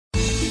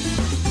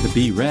The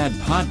Be Rad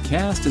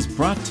podcast is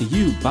brought to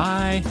you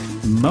by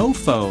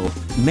MoFo,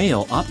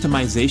 male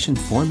optimization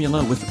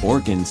formula with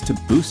organs to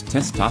boost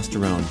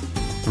testosterone.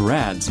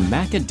 Brad's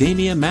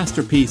macadamia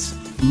masterpiece,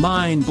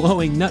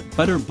 mind-blowing nut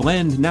butter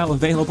blend, now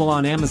available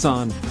on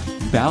Amazon.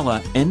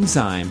 Bala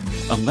enzyme,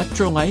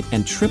 electrolyte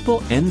and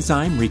triple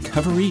enzyme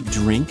recovery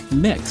drink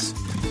mix.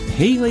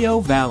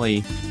 Paleo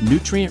Valley,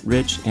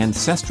 nutrient-rich,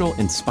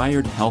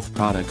 ancestral-inspired health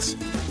products.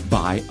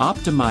 By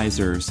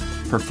Optimizers,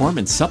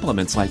 performance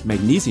supplements like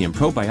magnesium,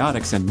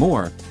 probiotics, and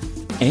more.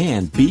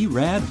 And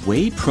B-Rad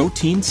Whey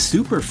Protein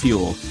Super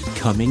Fuel,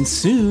 coming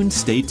soon.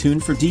 Stay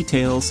tuned for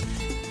details.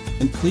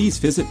 And please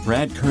visit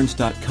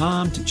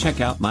bradkearns.com to check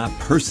out my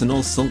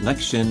personal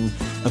selection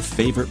of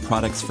favorite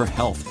products for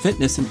health,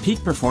 fitness, and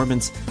peak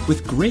performance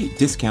with great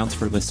discounts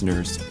for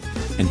listeners.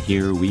 And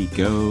here we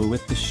go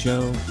with the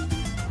show.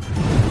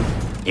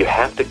 You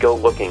have to go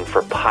looking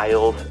for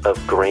piles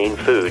of grain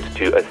foods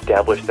to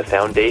establish the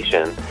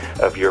foundation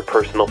of your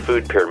personal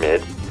food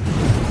pyramid.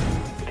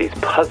 These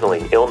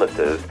puzzling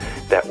illnesses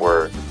that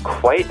were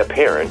quite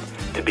apparent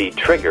to be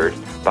triggered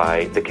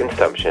by the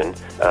consumption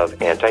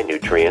of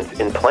anti-nutrients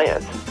in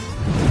plants.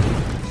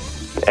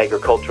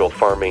 Agricultural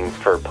farming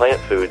for plant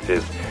foods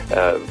is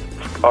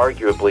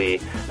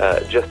arguably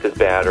just as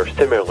bad or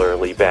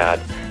similarly bad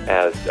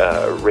as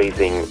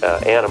raising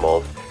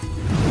animals.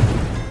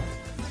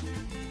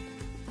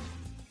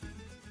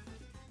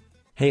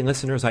 Hey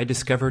listeners, I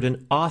discovered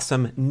an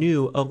awesome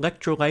new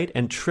electrolyte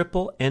and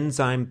triple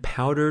enzyme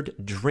powdered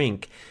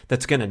drink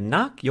that's going to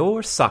knock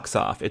your socks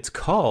off. It's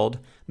called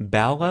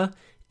Bala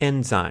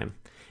Enzyme,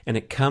 and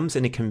it comes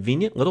in a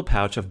convenient little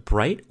pouch of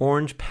bright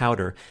orange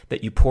powder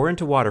that you pour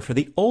into water for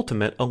the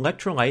ultimate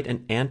electrolyte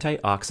and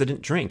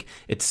antioxidant drink.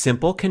 It's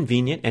simple,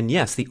 convenient, and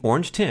yes, the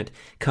orange tint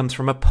comes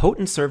from a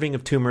potent serving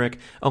of turmeric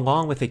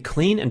along with a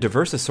clean and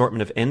diverse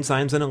assortment of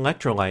enzymes and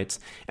electrolytes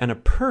and a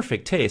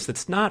perfect taste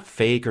that's not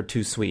fake or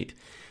too sweet.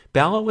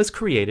 Bala was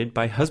created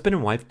by husband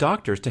and wife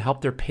doctors to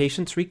help their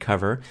patients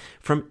recover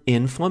from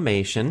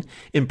inflammation,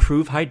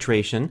 improve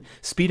hydration,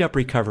 speed up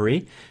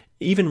recovery,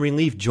 even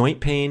relieve joint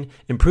pain,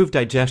 improve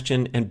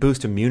digestion, and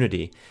boost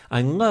immunity.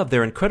 I love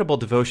their incredible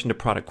devotion to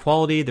product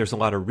quality. There's a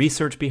lot of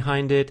research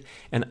behind it,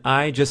 and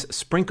I just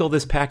sprinkle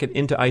this packet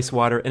into ice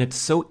water, and it's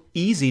so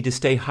easy to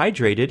stay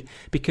hydrated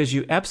because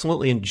you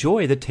absolutely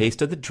enjoy the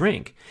taste of the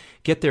drink.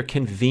 Get their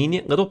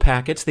convenient little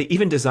packets. They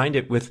even designed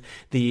it with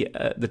the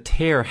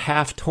tear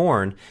half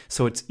torn,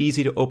 so it's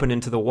easy to open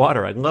into the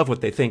water. I love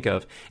what they think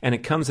of. And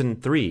it comes in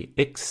 3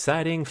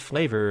 exciting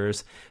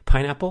flavors: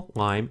 pineapple,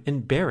 lime,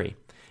 and berry.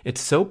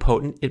 It's so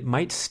potent, it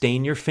might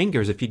stain your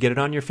fingers if you get it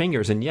on your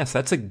fingers. And yes,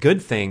 that's a good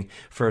thing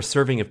for a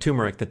serving of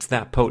turmeric that's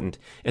that potent.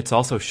 It's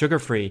also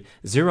sugar-free,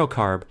 zero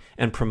carb,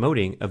 and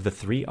promoting of the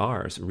 3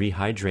 R's: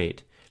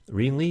 rehydrate,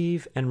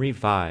 relieve, and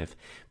revive.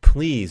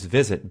 Please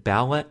visit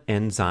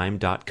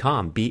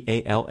balaenzyme.com,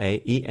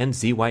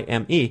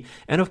 BALAENZYME.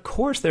 And of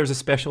course, there's a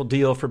special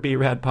deal for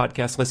B-Rad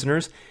podcast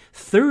listeners,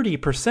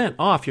 30%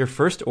 off your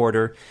first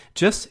order.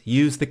 Just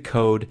use the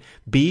code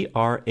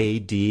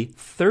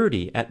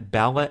BRAD30 at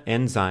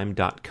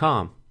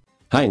balaenzyme.com.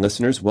 Hi,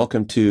 listeners.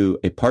 Welcome to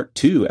a part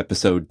 2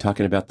 episode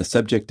talking about the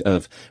subject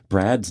of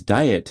Brad's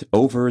diet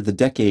over the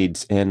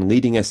decades and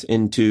leading us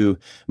into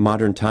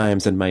modern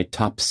times and my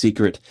top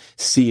secret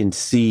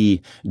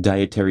C&C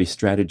dietary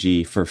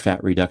strategy for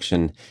fat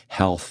reduction,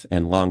 health,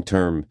 and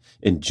long-term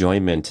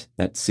enjoyment.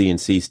 That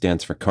C&C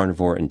stands for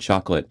carnivore and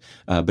chocolate.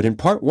 But in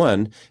part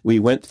 1, we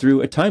went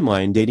through a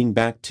timeline dating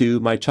back to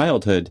my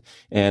childhood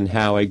and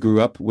how I grew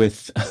up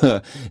with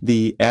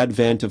the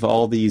advent of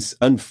all these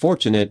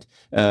unfortunate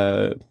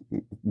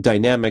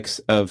dynamics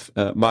of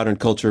modern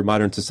culture,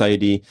 modern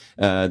society,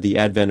 the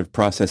advent of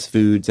processed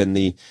foods, and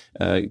the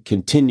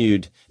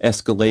continued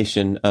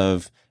escalation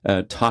of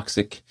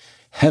toxic,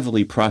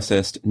 heavily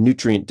processed,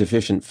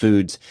 nutrient-deficient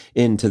foods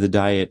into the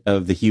diet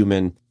of the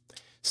human.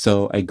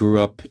 So I grew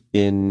up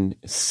in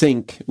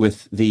sync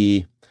with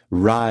the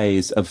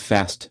rise of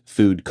fast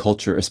food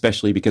culture,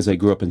 especially because I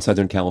grew up in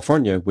Southern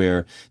California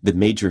where the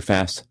major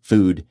fast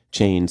food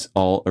chains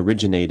all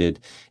originated,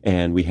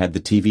 and we had the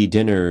TV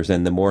dinners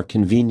and the more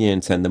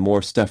convenience and the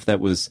more stuff that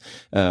was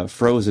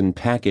frozen,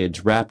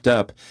 packaged, wrapped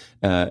up,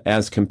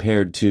 as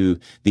compared to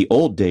the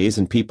old days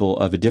and people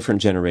of a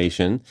different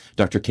generation.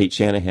 Dr. Kate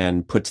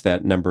Shanahan puts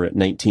that number at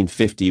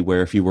 1950,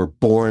 where if you were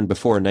born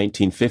before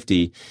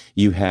 1950,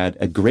 you had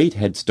a great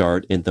head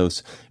start in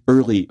those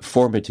early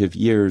formative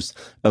years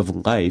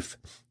of life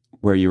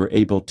where you were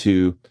able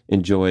to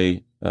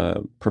enjoy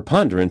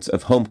preponderance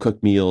of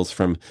home-cooked meals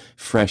from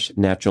fresh,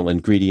 natural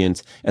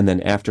ingredients. And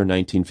then after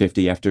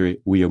 1950, after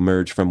we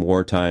emerged from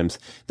war times,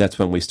 that's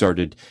when we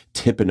started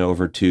tipping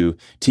over to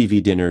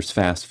TV dinners,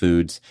 fast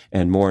foods,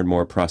 and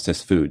more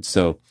processed foods.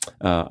 So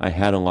I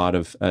had a lot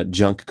of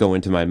junk go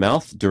into my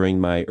mouth during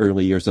my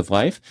early years of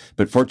life.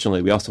 But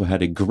fortunately, we also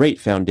had a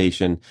great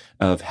foundation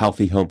of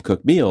healthy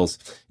home-cooked meals.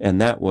 And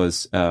that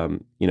was, a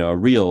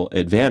real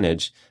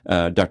advantage.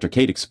 Dr.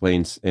 Kate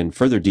explains in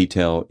further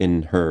detail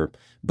in her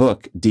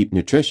book, Deep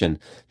Nutrition,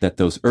 that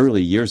those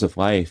early years of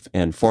life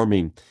and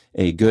forming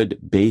a good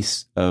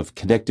base of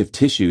connective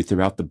tissue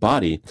throughout the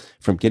body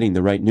from getting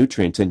the right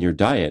nutrients in your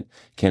diet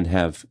can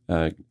have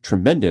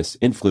tremendous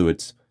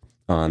influence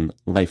on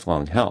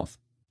lifelong health.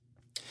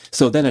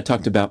 So then I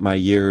talked about my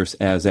years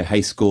as a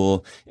high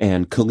school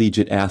and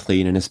collegiate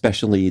athlete, and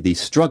especially the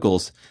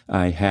struggles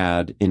I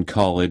had in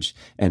college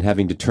and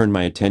having to turn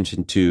my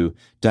attention to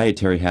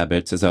dietary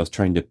habits as I was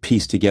trying to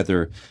piece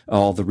together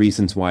all the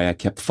reasons why I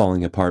kept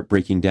falling apart,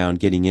 breaking down,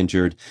 getting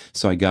injured.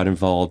 So I got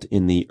involved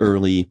in the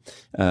early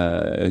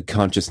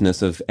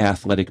consciousness of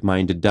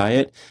athletic-minded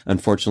diet.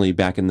 Unfortunately,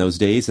 back in those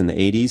days, in the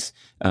 80s,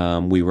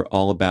 we were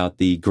all about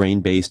the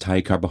grain-based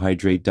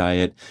high-carbohydrate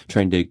diet,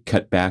 trying to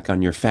cut back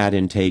on your fat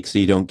intake so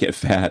you don't get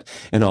fat,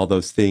 and all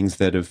those things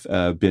that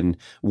have been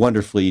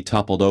wonderfully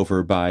toppled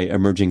over by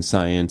emerging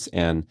science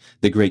and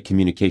the great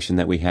communication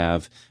that we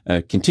have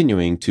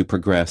continuing to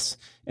progress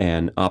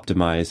and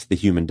optimize the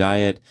human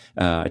diet.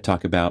 I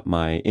talk about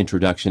my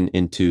introduction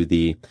into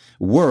the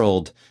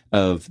world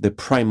of the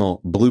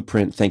Primal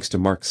blueprint, thanks to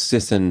Mark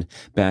Sisson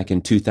back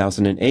in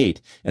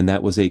 2008. And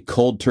that was a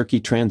cold turkey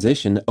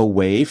transition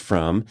away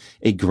from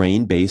a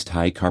grain-based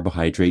high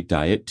carbohydrate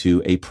diet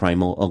to a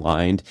primal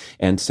aligned,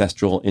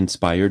 ancestral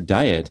inspired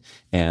diet.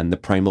 And the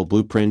Primal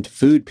Blueprint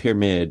food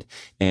pyramid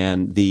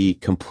and the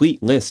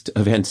complete list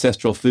of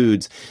ancestral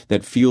foods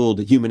that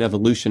fueled human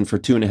evolution for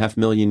 2.5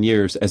 million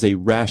years as a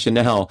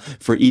rationale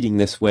for eating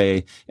this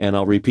way. And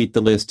I'll repeat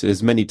the list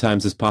as many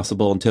times as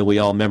possible until we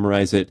all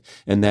memorize it.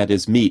 And that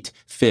is meat,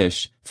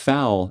 fish,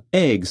 fowl,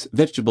 eggs,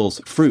 vegetables,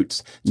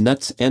 fruits,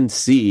 nuts, and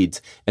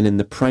seeds. And in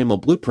the Primal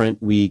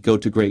Blueprint, we go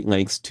to great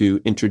lengths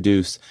to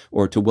introduce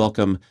or to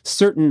welcome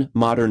certain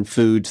modern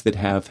foods that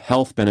have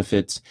health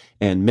benefits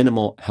and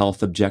minimal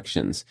health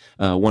objections.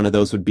 One of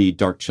those would be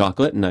dark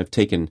chocolate, and I've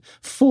taken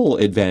full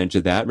advantage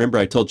of that. Remember,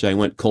 I told you I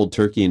went cold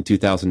turkey in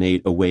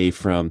 2008 away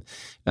from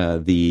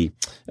the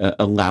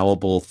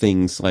allowable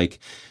things like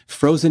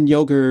frozen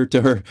yogurt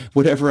or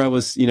whatever I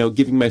was,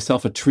 giving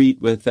myself a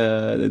treat with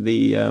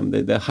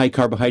the high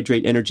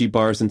carbohydrate energy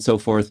bars and so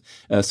forth.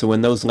 So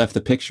when those left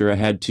the picture, I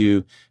had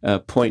to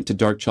point to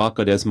dark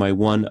chocolate as my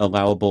one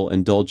allowable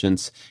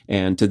indulgence.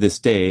 And to this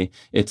day,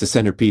 it's a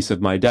centerpiece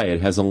of my diet.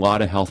 It has a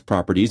lot of health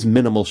properties,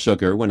 minimal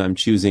sugar when I'm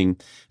choosing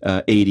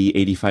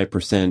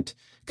 85%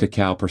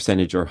 cacao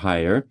percentage or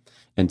higher.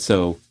 And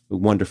so a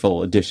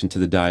wonderful addition to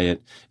the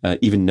diet,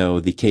 even though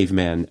the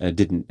caveman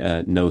didn't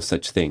know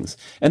such things.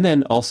 And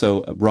then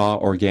also raw,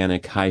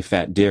 organic,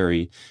 high-fat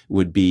dairy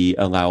would be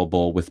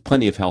allowable with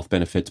plenty of health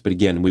benefits. But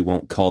again, we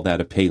won't call that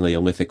a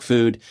Paleolithic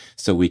food,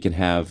 so we can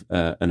have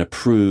an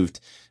approved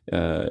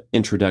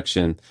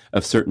introduction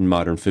of certain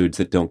modern foods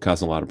that don't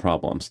cause a lot of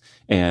problems.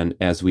 And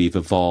as we've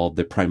evolved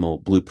the Primal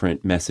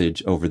Blueprint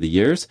message over the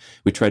years,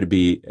 we try to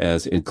be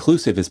as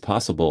inclusive as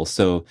possible.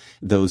 So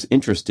those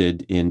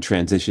interested in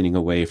transitioning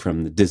away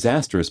from the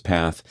disastrous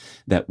path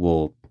that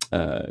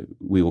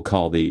we will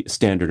call the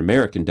standard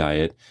American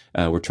diet,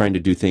 we're trying to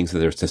do things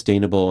that are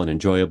sustainable and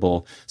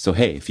enjoyable. So,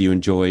 hey, if you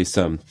enjoy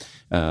some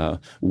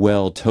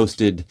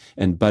well-toasted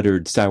and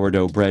buttered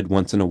sourdough bread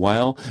once in a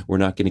while, we're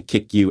not going to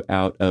kick you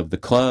out of the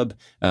club,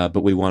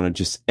 but we want to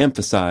just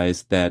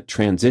emphasize that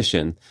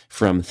transition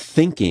from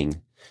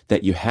thinking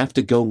that you have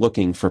to go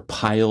looking for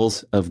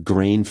piles of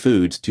grain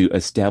foods to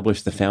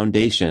establish the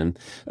foundation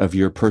of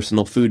your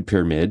personal food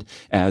pyramid,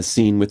 as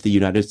seen with the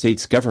United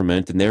States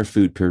government and their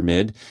food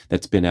pyramid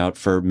that's been out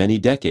for many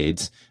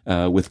decades,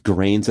 with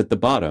grains at the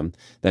bottom.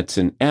 That's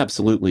an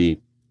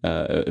absolutely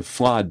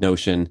flawed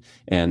notion,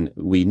 and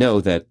we know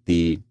that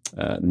the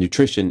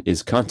nutrition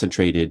is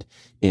concentrated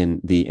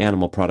in the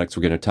animal products.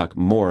 We're going to talk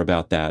more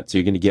about that. So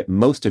you're going to get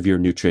most of your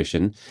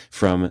nutrition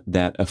from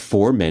that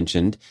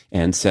aforementioned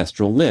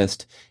ancestral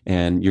list,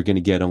 and you're going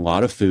to get a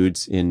lot of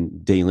foods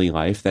in daily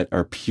life that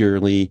are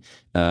purely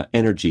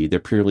energy. They're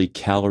purely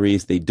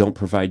calories. They don't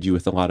provide you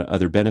with a lot of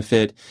other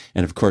benefit.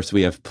 And of course,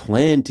 we have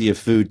plenty of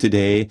food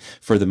today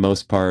for the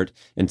most part.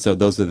 And so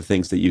those are the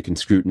things that you can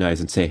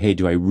scrutinize and say, hey,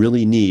 do I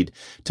really need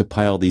to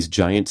pile these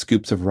giant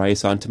scoops of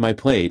rice onto my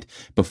plate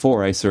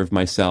before I serve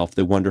myself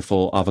the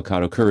wonderful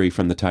avocado curry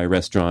from the Thai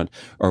restaurant,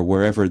 or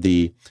wherever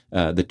the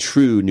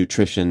true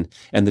nutrition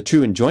and the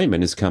true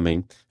enjoyment is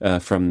coming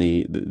from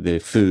the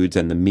foods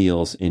and the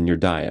meals in your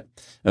diet.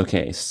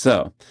 Okay,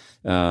 so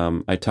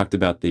I talked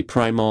about the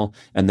Primal,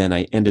 and then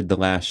I ended the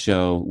last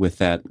show with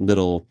that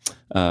little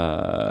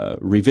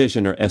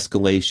revision or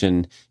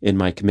escalation in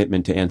my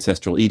commitment to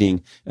ancestral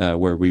eating,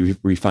 where we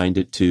refined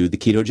it to the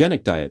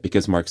ketogenic diet,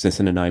 because Mark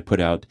Sisson and I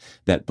put out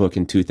that book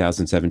in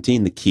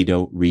 2017, The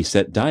Keto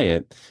Reset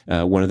Diet,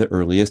 one of the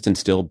earliest and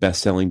still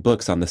best-selling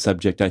books on the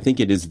subject. I think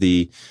it is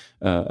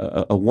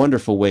a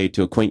wonderful way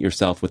to acquaint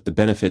yourself with the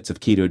benefits of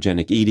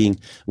ketogenic eating,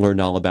 learn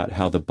all about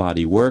how the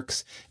body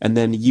works, and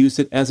then use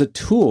it as a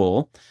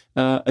tool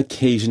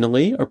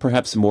occasionally, or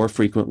perhaps more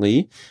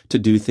frequently, to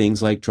do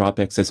things like drop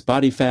excess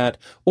body fat,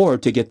 or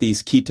to get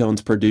these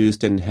ketones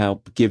produced and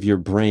help give your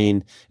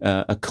brain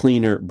a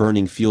cleaner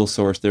burning fuel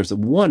source. There's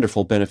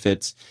wonderful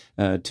benefits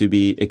to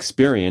be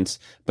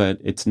experienced, but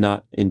it's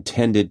not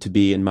intended to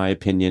be, in my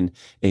opinion,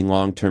 a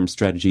long-term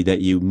strategy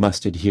that you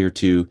must adhere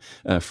to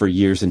for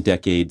years and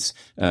decades,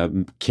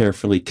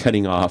 carefully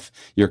cutting off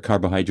your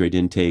carbohydrate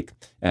intake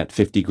at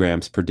 50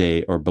 grams per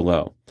day or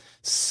below.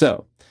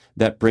 So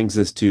that brings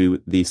us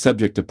to the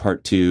subject of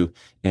part 2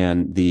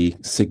 and the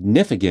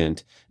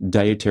significant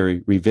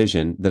dietary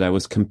revision that I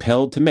was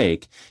compelled to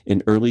make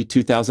in early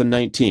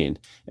 2019.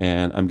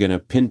 And I'm going to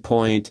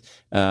pinpoint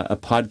a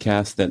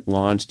podcast that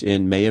launched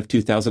in May of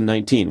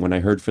 2019 when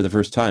I heard for the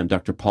first time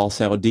Dr. Paul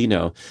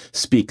Saladino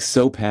speak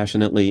so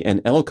passionately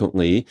and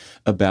eloquently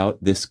about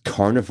this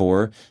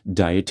carnivore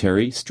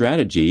dietary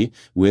strategy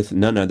with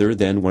none other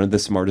than one of the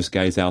smartest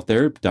guys out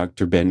there,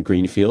 Dr. Ben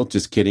Greenfield.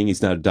 Just kidding.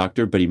 He's not a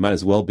doctor, but he might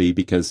as well be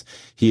because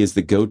he is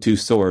the go-to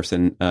source,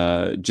 and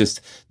just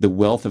the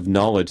wealth of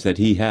knowledge that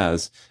he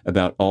has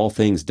about all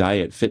things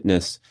diet,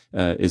 fitness,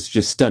 is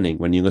just stunning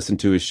when you listen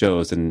to his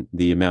shows, and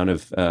the amount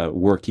of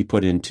work he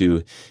put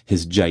into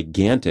his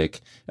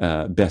gigantic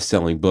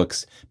best-selling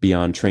books,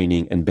 Beyond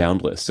Training and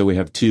Boundless. So we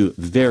have two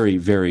very,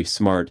 very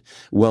smart,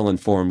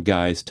 well-informed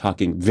guys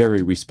talking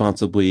very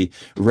responsibly,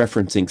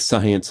 referencing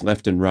science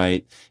left and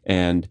right,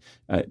 and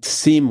it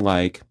seemed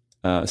like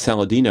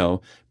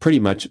Saladino pretty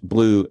much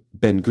blew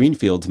Ben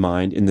Greenfield's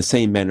mind in the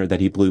same manner that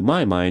he blew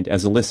my mind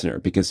as a listener,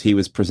 because he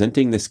was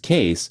presenting this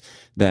case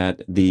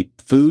that the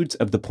foods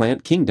of the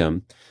plant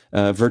kingdom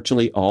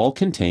virtually all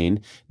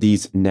contain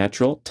these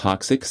natural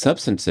toxic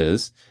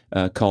substances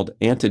called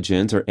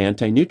antigens or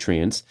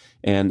anti-nutrients,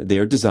 and they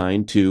are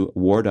designed to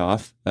ward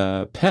off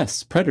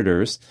pests,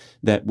 predators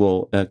that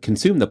will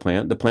consume the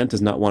plant. The plant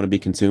does not want to be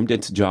consumed.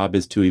 Its job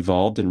is to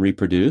evolve and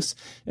reproduce.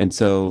 And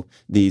so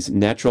these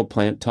natural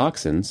plant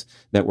toxins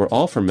that we're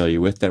all familiar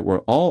with, that we're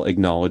all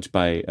acknowledged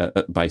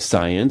by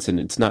science, and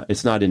it's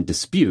not in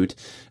dispute,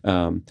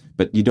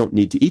 but you don't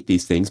need to eat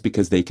these things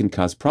because they can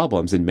cause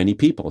problems in many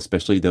people,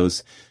 especially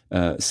those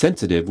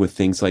sensitive with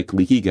things like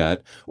leaky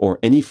gut or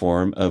any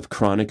form of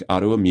chronic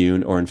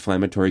autoimmune or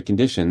inflammatory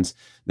conditions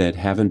that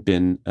haven't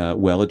been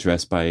well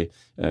addressed by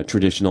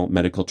traditional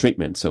medical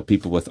treatment. So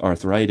people with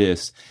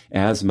arthritis,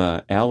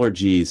 asthma,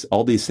 allergies,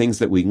 all these things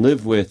that we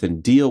live with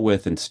and deal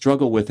with and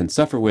struggle with and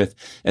suffer with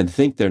and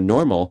think they're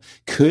normal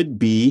could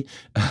be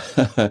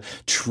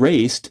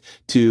traced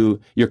to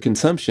your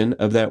consumption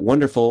of that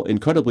wonderful,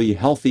 incredibly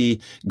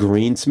healthy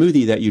green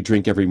smoothie that you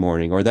drink every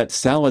morning, or that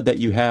salad that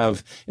you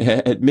have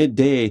at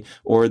midday,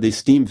 or the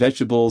steamed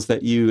vegetables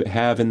that you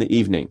have in the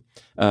evening.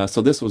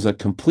 So this was a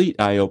complete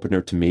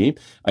eye-opener to me.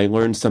 I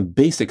learned some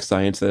basic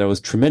science that I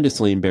was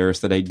tremendously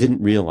embarrassed that I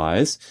didn't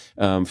realize.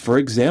 For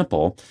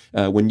example,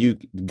 when you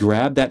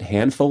grab that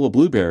handful of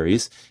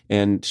blueberries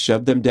and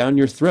shove them down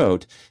your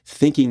throat,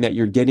 thinking that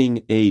you're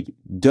getting a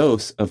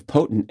dose of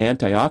potent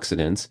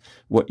antioxidants,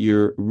 what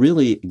you're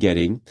really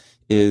getting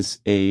is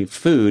a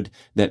food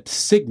that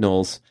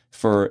signals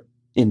for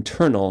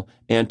internal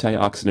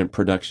antioxidant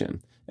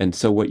production. And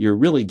so what you're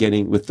really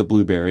getting with the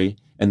blueberry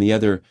and the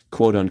other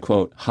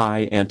quote-unquote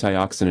high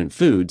antioxidant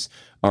foods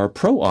are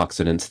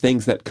pro-oxidants,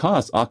 things that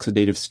cause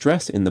oxidative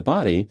stress in the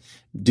body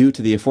due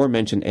to the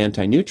aforementioned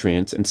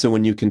anti-nutrients. And so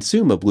when you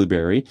consume a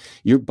blueberry,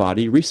 your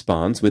body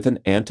responds with an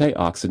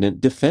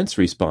antioxidant defense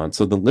response.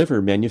 So the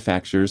liver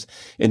manufactures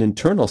an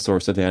internal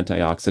source of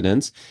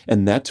antioxidants,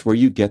 and that's where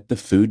you get the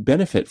food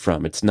benefit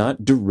from. It's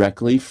not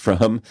directly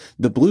from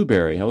the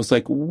blueberry. I was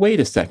like, wait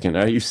a second,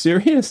 are you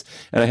serious?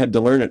 And I had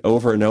to learn it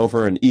over and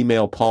over and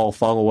email Paul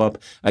follow up.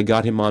 I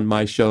got him on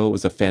my show. It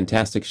was a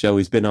fantastic show.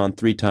 He's been on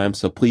 3 times,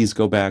 so please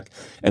go back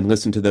and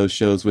listen to those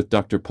shows with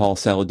Dr. Paul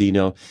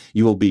Saladino.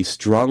 You will be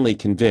strongly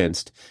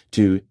convinced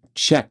to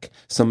check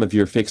some of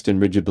your fixed and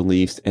rigid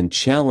beliefs and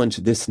challenge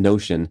this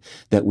notion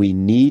that we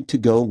need to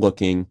go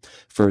looking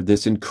for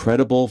this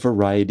incredible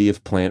variety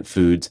of plant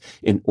foods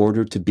in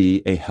order to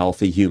be a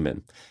healthy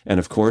human. And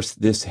of course,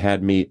 this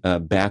had me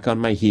back on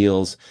my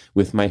heels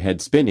with my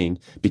head spinning,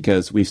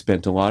 because we've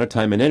spent a lot of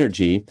time and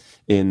energy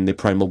in the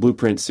Primal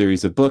Blueprint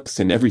series of books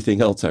and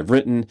everything else I've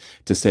written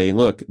to say,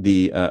 look,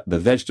 the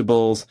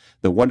vegetables,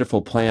 the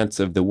wonderful plants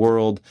of the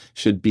world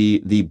should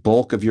be the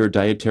bulk of your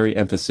dietary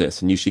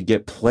emphasis, and you should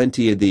get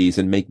plenty of these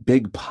and make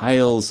big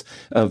piles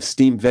of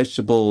steamed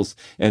vegetables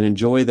and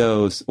enjoy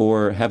those,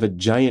 or have a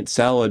giant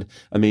salad.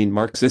 I mean,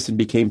 Mark Sisson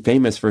became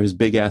famous for his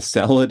big ass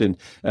salad and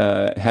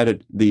had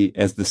it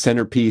as the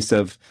centerpiece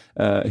of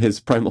his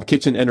Primal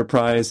Kitchen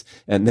enterprise.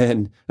 And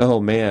then, oh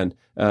man,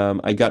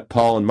 I got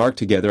Paul and Mark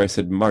together. I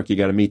said, Mark, you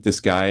got to meet this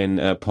guy.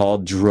 And Paul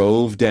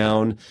drove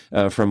down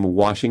from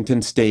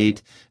Washington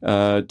State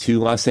to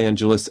Los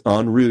Angeles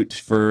en route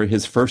for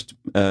his first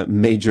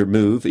major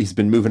move. He's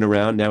been moving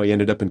around. Now he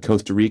ended up in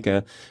Costa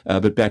Rica.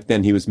 But back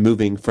then he was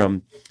moving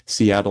from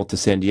Seattle to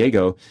San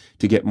Diego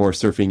to get more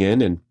surfing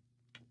in. And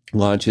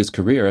launch his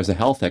career as a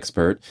health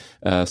expert.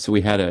 So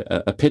we had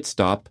a pit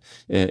stop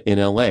in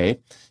LA.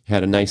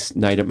 Had a nice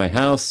night at my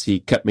house. He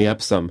cut me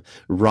up some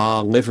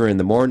raw liver in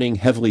the morning,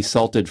 heavily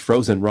salted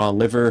frozen raw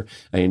liver.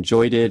 I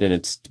enjoyed it, and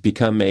it's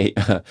become a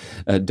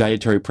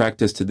dietary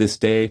practice to this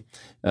day.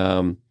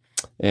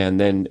 And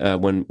then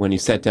when he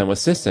sat down with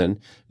Sisson,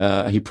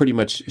 he pretty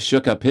much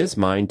shook up his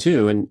mind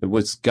too, and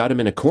got him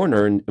in a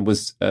corner and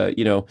was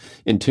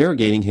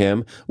interrogating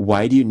him.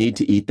 Why do you need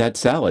to eat that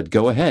salad?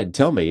 Go ahead,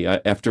 tell me.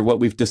 After what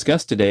we've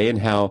discussed today and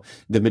how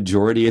the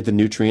majority of the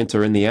nutrients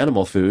are in the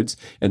animal foods,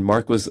 and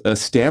Mark was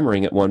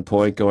stammering at one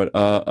point, going,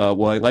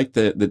 "Well, I like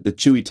the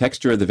chewy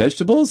texture of the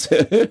vegetables,"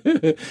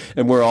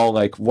 and we're all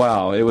like,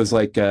 "Wow!" It was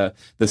like the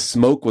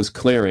smoke was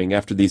clearing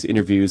after these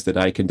interviews that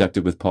I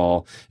conducted with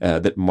Paul,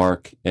 that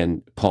Mark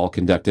and Paul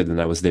conducted,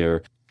 and I was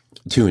there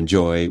to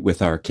enjoy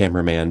with our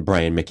cameraman,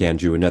 Brian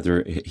McAndrew,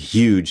 another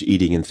huge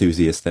eating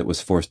enthusiast that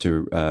was forced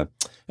to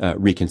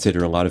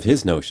reconsider a lot of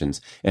his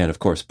notions. And of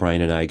course,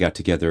 Brian and I got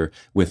together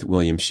with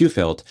William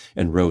Shufelt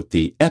and wrote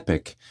the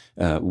epic,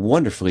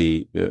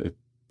 wonderfully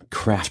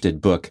crafted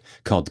book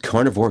called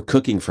Carnivore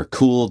Cooking for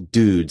Cool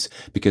Dudes,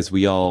 because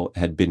we all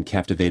had been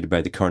captivated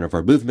by the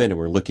carnivore movement and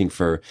were looking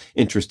for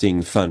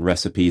interesting, fun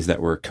recipes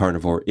that were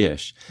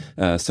carnivore-ish.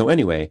 So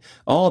anyway,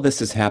 all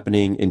this is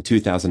happening in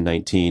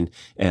 2019,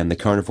 and the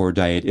carnivore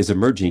diet is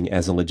emerging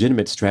as a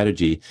legitimate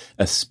strategy,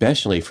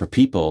 especially for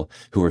people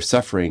who are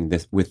suffering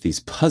with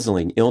these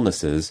puzzling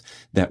illnesses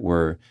that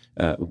were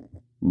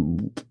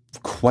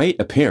quite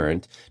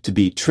apparent to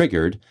be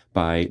triggered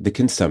by the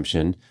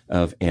consumption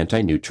of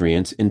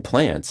anti-nutrients in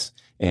plants.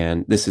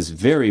 And this is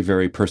very,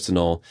 very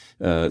personal.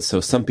 So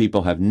some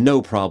people have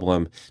no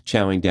problem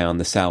chowing down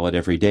the salad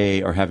every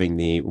day or having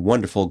the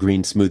wonderful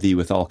green smoothie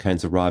with all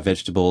kinds of raw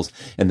vegetables.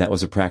 And that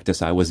was a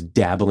practice I was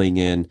dabbling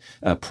in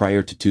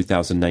prior to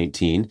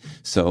 2019.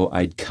 So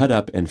I'd cut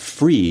up and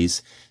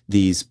freeze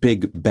these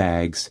big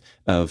bags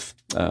of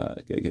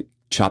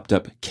chopped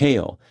up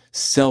kale,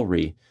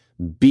 celery,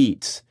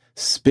 beets,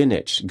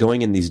 spinach,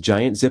 going in these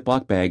giant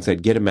Ziploc bags.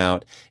 I'd get them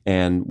out,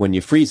 and when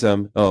you freeze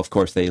them, of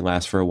course, they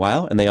last for a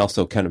while, and they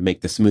also kind of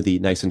make the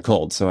smoothie nice and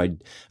cold. So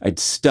I'd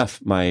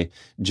stuff my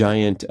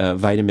giant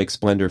Vitamix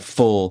blender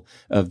full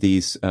of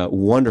these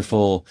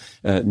wonderful,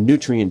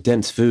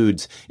 nutrient-dense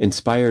foods,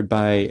 inspired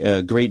by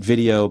a great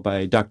video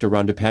by Dr.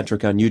 Rhonda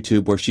Patrick on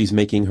YouTube, where she's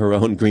making her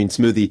own green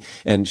smoothie,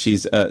 and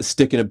she's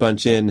sticking a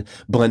bunch in,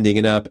 blending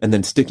it up, and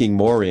then sticking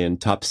more in,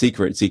 top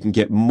secret, so you can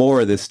get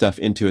more of this stuff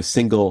into a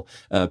single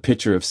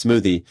pitcher of smoothie,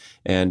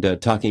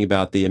 and talking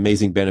about the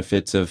amazing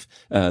benefits of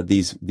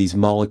these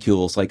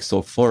molecules like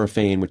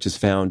sulforaphane, which is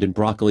found in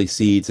broccoli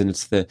seeds, and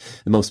it's the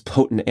most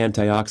potent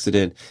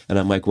antioxidant. And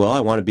I'm like, well, I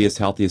want to be as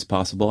healthy as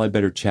possible. I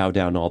better chow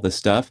down all this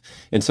stuff.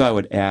 And so I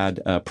would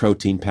add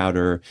protein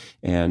powder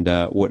and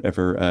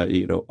whatever,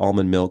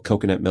 almond milk,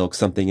 coconut milk,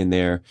 something in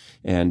there,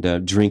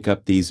 and drink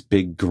up these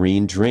big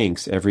green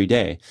drinks every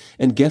day.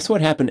 And guess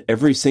what happened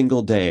every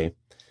single day?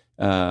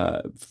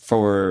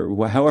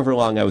 For however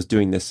long I was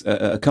doing this,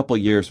 a couple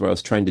of years where I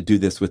was trying to do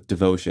this with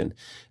devotion,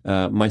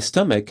 my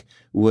stomach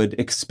would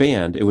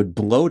expand, it would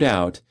bloat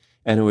out,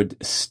 and it would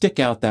stick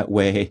out that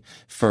way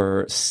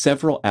for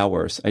several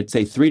hours. I'd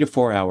say 3 to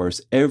 4 hours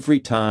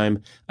every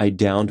time I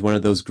downed one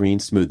of those green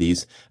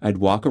smoothies. I'd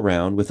walk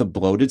around with a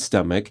bloated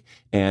stomach,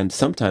 and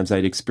sometimes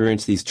I'd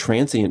experience these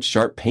transient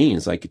sharp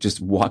pains, like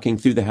just walking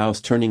through the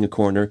house, turning a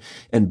corner,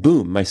 and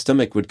boom, my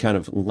stomach would kind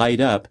of light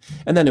up,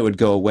 and then it would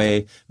go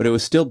away, but it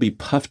would still be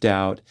puffed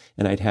out,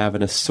 and I'd have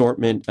an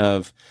assortment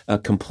of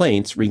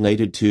complaints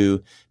related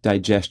to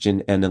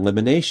digestion and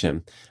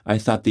elimination. I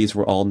thought these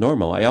were all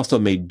normal. I also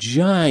made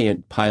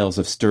giant piles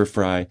of stir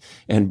fry,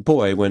 and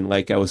boy, when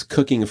I was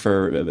cooking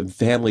for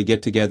family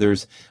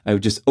get-togethers, I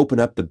would just open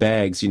up the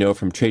bags,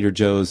 from Trader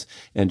Joe's,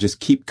 and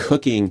just keep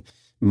cooking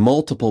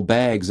multiple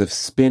bags of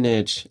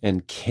spinach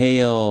and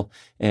kale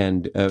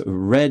and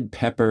red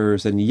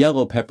peppers and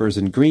yellow peppers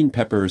and green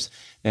peppers,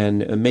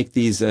 and make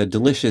these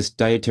delicious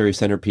dietary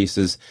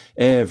centerpieces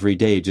every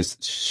day,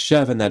 just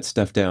shoving that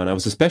stuff down. I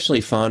was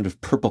especially fond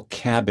of purple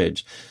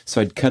cabbage,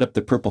 so I'd cut up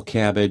the purple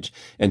cabbage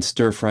and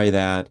stir fry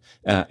that,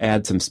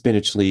 add some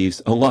spinach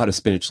leaves, a lot of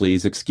spinach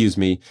leaves,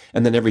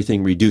 and then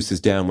everything reduces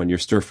down when you're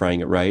stir frying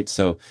it right.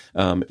 So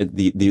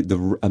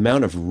the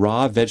amount of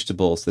raw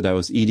vegetables that I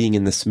was eating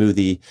in the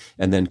smoothie,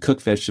 and then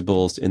cooked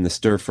vegetables in the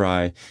stir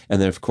fry,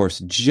 and then of course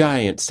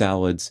giant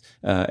salads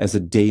as a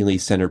daily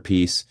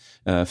centerpiece,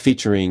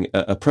 featuring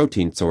a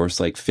protein source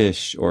like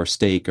fish or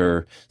steak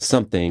or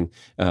something,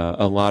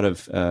 a lot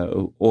of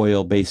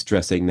oil-based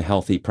dressing, the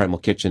healthy Primal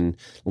Kitchen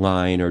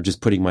line, or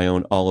just putting my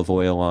own olive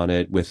oil on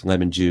it with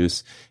lemon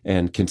juice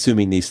and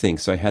consuming these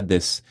things. So I had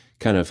this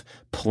kind of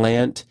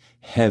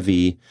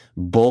plant-heavy,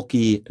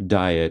 bulky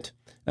diet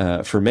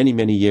for many,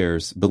 many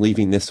years,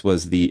 believing this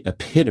was the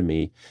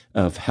epitome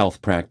of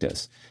health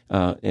practice.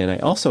 And I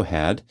also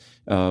had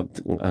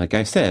like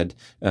I said,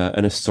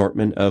 an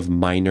assortment of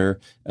minor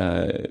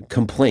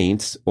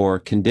complaints or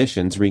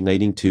conditions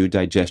relating to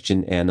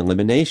digestion and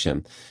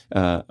elimination.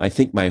 I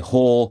think my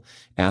whole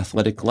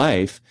athletic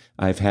life,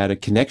 I've had a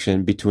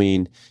connection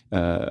between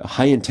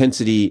high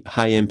intensity,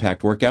 high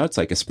impact workouts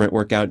like a sprint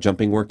workout,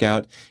 jumping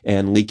workout,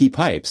 and leaky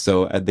pipes.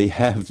 So they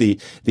have the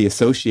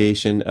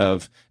association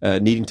of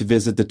needing to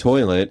visit the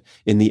toilet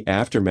in the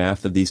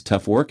aftermath of these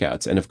tough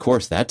workouts. And of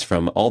course, that's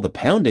from all the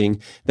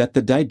pounding that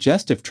the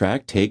digestive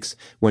tract takes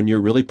when you're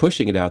really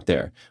pushing it out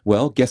there.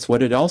 Well, guess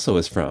what it also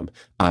is from?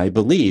 I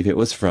believe it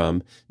was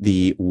from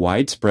the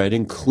widespread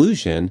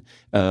inclusion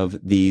of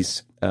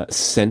these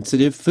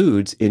sensitive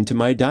foods into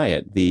my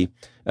diet. The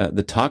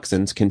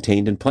toxins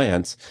contained in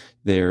plants.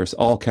 There's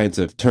all kinds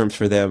of terms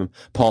for them.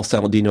 Paul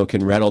Saladino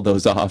can rattle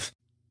those off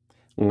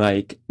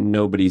like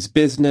nobody's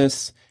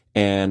business.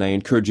 And I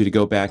encourage you to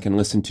go back and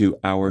listen to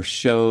our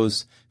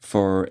shows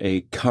for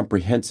a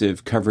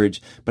comprehensive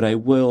coverage. But I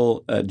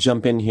will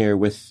jump in here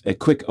with a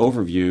quick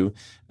overview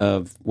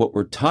of what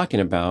we're talking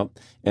about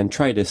and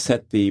try to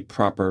set the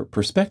proper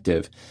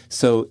perspective.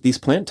 So these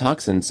plant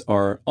toxins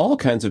are all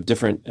kinds of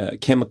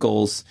different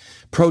chemicals,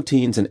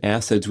 proteins, and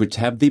acids which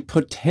have the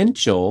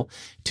potential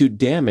to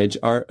damage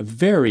our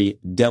very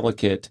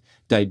delicate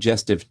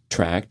digestive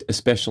tract,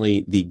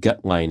 especially the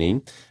gut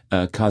lining,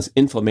 cause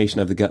inflammation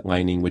of the gut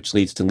lining, which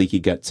leads to leaky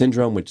gut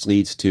syndrome, which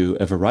leads to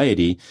a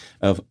variety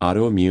of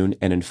autoimmune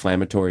and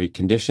inflammatory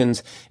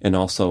conditions, and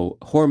also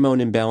hormone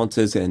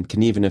imbalances, and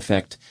can even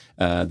affect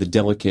the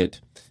delicate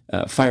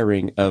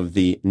firing of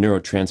the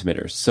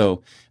neurotransmitters.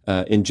 So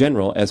in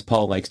general, as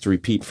Paul likes to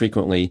repeat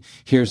frequently,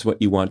 here's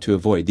what you want to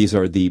avoid. These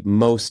are the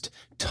most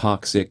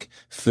toxic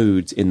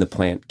foods in the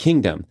plant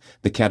kingdom.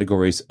 The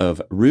categories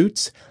of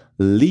roots,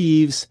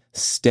 leaves,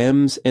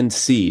 stems, and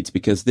seeds,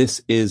 because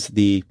this is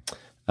the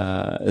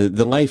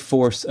life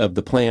force of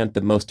the plant,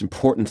 the most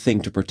important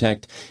thing to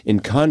protect. In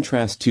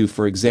contrast to,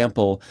 for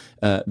example,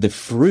 the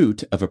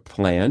fruit of a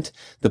plant,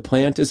 the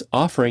plant is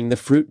offering the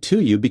fruit to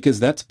you because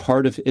that's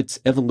part of its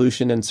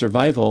evolution and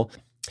survival.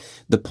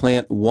 The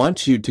plant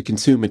wants you to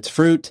consume its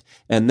fruit,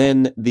 and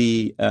then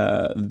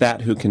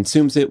that who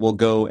consumes it will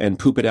go and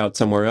poop it out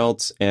somewhere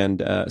else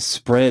and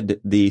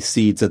spread the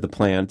seeds of the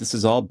plant. This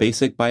is all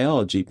basic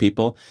biology,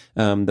 people.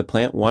 The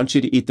plant wants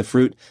you to eat the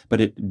fruit,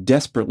 but it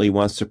desperately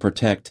wants to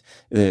protect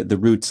the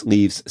roots,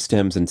 leaves,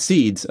 stems, and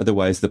seeds.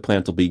 Otherwise, the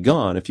plant will be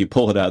gone if you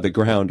pull it out of the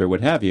ground or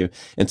what have you.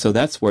 And so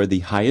that's where the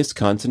highest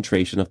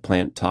concentration of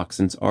plant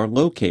toxins are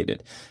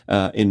located.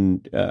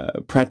 In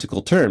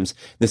practical terms,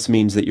 this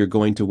means that you're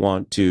going to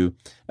want to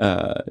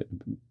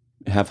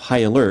have high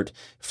alert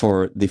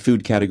for the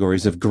food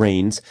categories of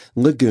grains,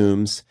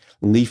 legumes,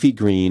 leafy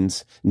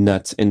greens,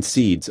 nuts, and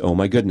seeds. Oh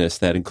my goodness,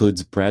 that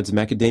includes Brad's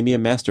macadamia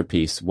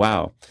masterpiece.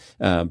 Wow.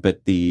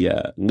 But the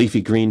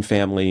leafy green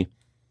family,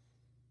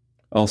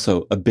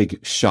 also a big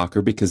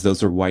shocker because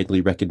those are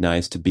widely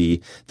recognized to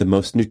be the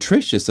most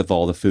nutritious of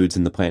all the foods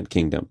in the plant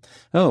kingdom.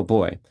 Oh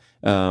boy.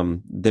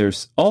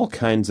 There's all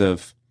kinds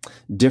of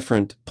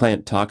different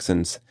plant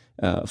toxins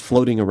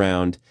floating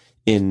around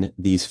in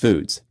these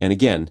foods. And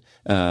again,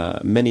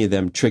 many of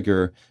them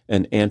trigger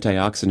an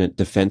antioxidant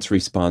defense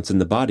response in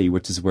the body,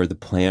 which is where the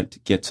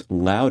plant gets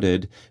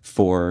lauded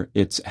for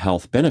its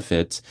health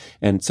benefits.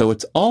 And so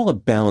it's all a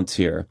balance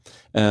here.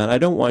 And I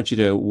don't want you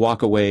to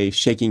walk away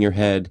shaking your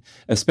head,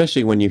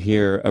 especially when you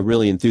hear a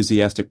really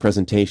enthusiastic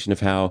presentation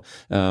of how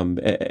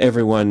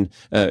everyone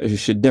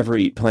should never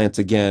eat plants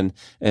again.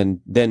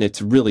 And then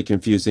it's really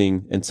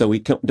confusing. And so we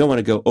don't want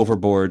to go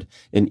overboard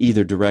in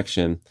either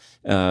direction.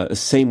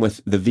 Same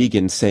with the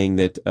vegans saying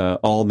that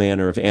all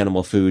manner of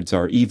animal foods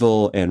are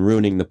evil and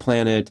ruining the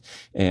planet.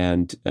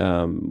 And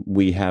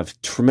we have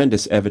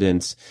tremendous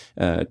evidence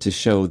to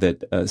show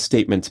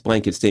that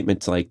blanket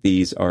statements like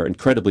these are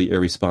incredibly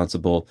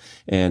irresponsible.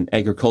 And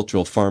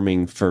agricultural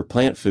farming for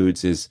plant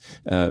foods is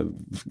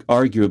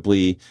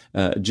arguably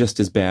just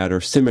as bad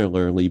or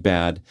similarly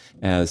bad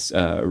as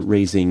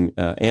raising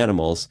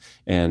animals.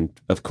 And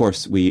of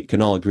course, we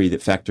can all agree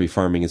that factory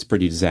farming is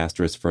pretty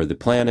disastrous for the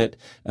planet.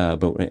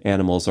 But when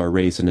animals are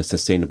raised in a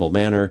sustainable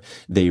manner,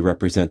 they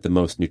represent the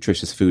most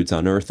nutritious foods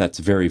on earth. That's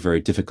very, very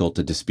difficult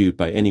to dispute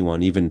by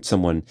anyone, even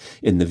someone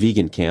in the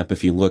vegan camp.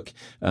 If you look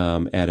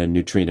at a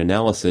nutrient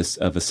analysis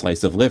of a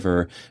slice of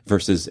liver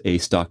versus a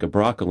stalk of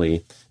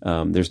broccoli,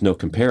 there's no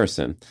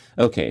comparison.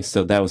 Okay,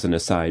 so that was an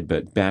aside,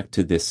 but back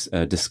to this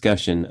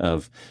discussion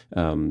of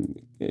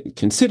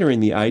considering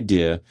the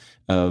idea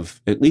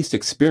of at least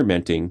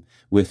experimenting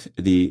with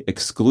the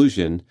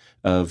exclusion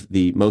of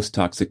the most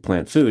toxic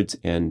plant foods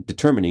and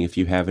determining if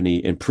you have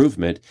any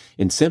improvement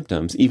in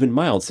symptoms, even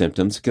mild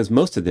symptoms, because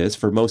most of this,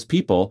 for most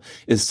people,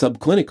 is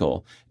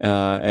subclinical.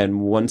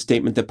 And one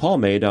statement that Paul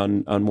made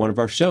on one of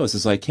our shows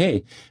is like,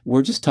 hey,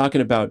 we're just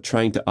talking about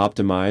trying to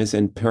optimize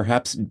and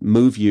perhaps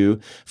move you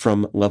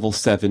from level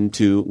 7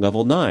 to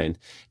level 9.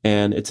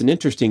 And it's an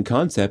interesting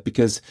concept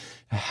because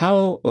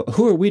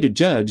who are we to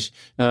judge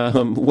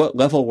what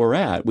level we're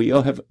at? We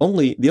all have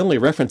the only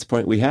reference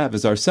point we have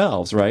is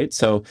ourselves, right?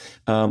 So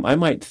I'm I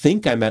might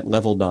think I'm at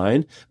level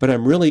 9, but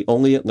I'm really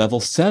only at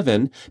level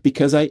 7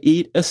 because I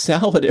eat a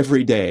salad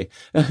every day.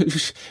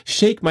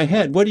 Shake my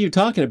head. What are you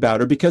talking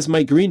about? Or because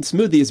my green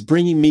smoothie is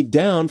bringing me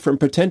down from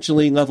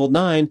potentially level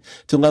 9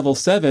 to level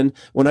 7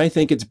 when I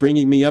think it's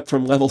bringing me up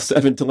from level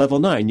 7 to level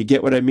 9. You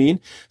get what I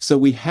mean? So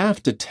we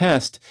have to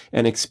test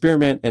and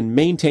experiment and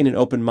maintain an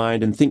open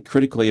mind and think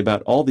critically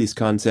about all these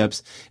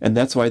concepts. And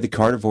that's why the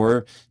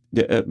carnivore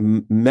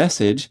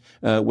message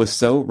was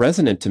so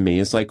resonant to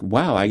me. It's like,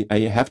 wow, I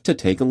have to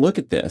take a look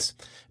at this.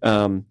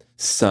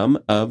 Some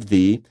of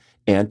the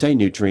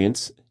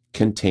anti-nutrients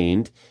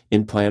contained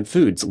in plant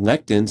foods.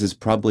 Lectins is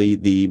probably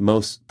the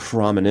most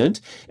prominent,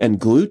 and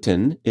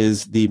gluten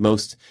is the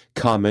most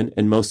common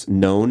and most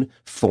known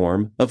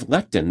form of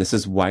lectin. This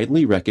is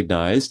widely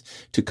recognized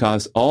to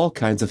cause all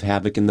kinds of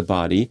havoc in the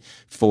body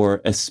for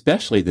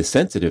especially the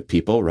sensitive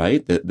people,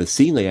 right? The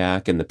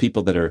celiac and the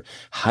people that are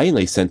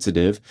highly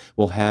sensitive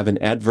will have an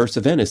adverse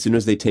event as soon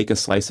as they take a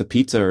slice of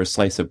pizza or a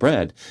slice of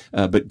bread.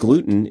 But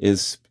gluten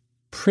is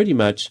pretty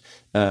much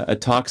a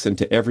toxin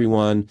to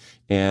everyone,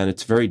 and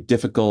it's very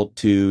difficult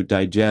to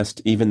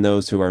digest. Even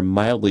those who are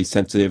mildly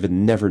sensitive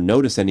and never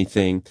notice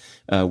anything,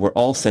 we're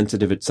all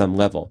sensitive at some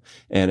level,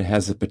 and it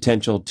has the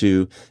potential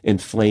to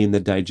inflame the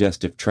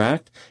digestive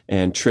tract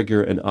and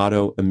trigger an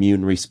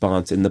autoimmune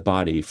response in the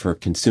body for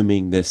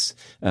consuming this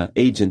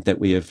agent that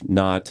we have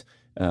not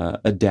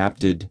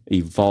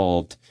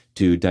evolved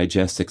to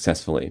digest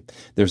successfully.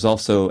 There's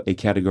also a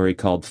category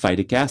called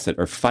phytic acid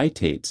or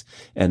phytates,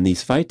 and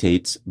these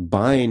phytates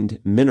bind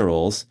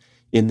minerals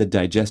in the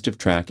digestive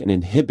tract and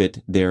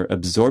inhibit their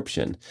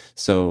absorption.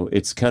 So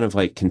it's kind of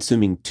like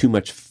consuming too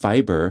much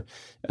fiber.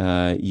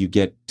 You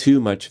get too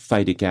much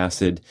phytic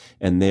acid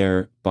and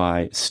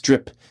thereby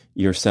strip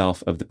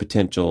yourself of the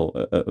potential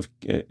of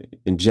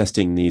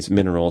ingesting these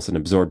minerals and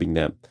absorbing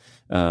them.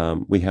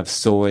 We have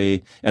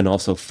soy and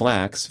also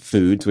flax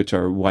foods, which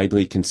are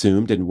widely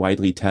consumed and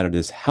widely touted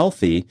as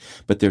healthy,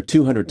 but they're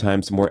 200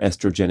 times more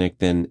estrogenic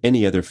than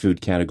any other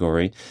food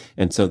category.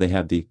 And so they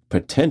have the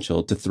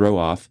potential to throw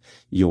off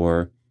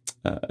your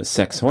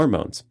sex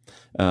hormones.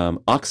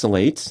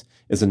 Oxalates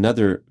is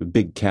another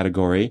big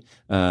category.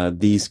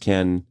 These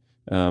can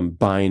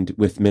bind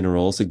with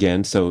minerals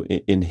again, so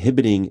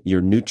inhibiting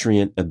your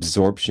nutrient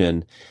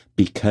absorption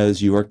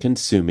because you are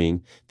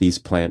consuming these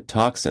plant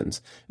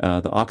toxins.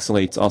 The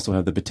oxalates also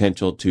have the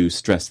potential to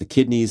stress the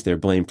kidneys. They're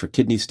blamed for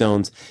kidney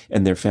stones,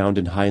 and they're found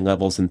in high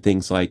levels in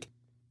things like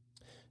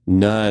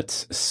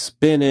nuts,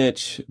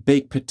 spinach,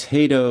 baked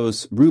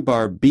potatoes,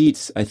 rhubarb,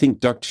 beets. I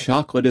think dark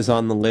chocolate is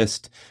on the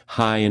list,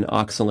 high in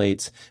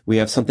oxalates. We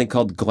have something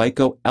called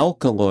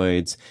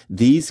glycoalkaloids.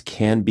 These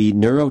can be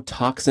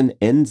neurotoxin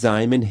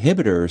enzyme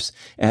inhibitors,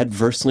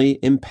 adversely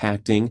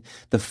impacting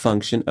the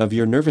function of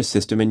your nervous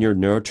system and your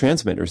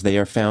neurotransmitters. They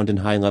are found in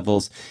high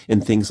levels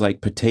in things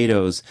like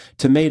potatoes,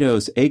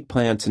 tomatoes,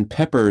 eggplants, and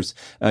peppers.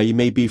 You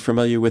may be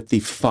familiar with the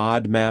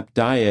FODMAP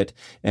diet,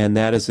 and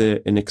that is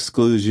an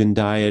exclusion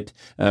diet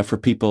for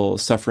people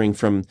suffering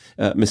from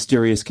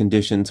mysterious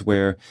conditions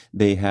where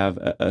they have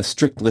a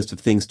strict list of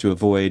things to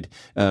avoid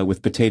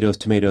with potatoes,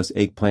 tomatoes,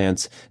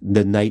 eggplants,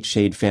 the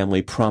nightshade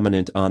family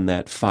prominent on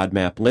that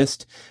FODMAP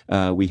list.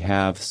 We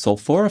have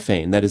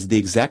sulforaphane. That is the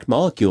exact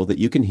molecule that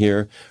you can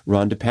hear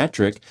Rhonda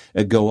Patrick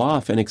go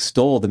off and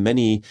extol the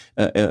many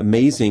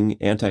amazing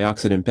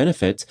antioxidant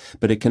benefits,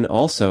 but it can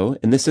also,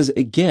 and this is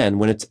again,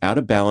 when it's out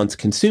of balance,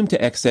 consumed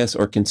to excess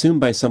or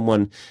consumed by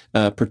someone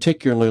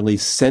particularly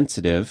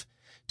sensitive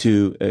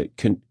to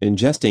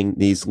ingesting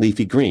these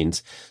leafy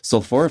greens.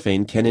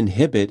 Sulforaphane can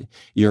inhibit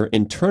your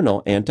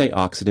internal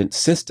antioxidant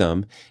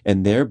system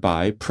and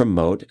thereby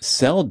promote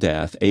cell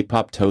death,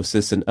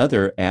 apoptosis, and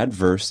other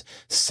adverse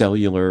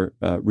cellular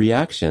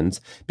reactions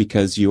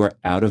because you are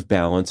out of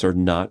balance or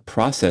not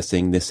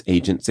processing this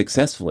agent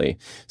successfully.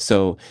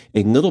 So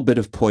a little bit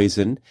of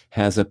poison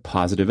has a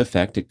positive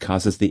effect. It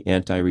causes the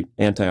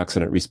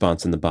antioxidant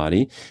response in the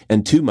body,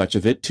 and too much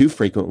of it too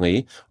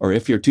frequently, or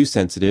if you're too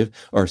sensitive,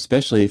 or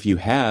especially if you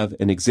have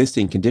an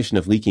existing condition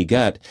of leaky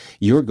gut,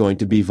 you're going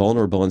to be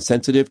vulnerable and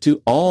sensitive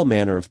to all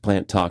manner of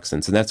plant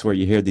toxins. And that's where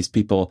you hear these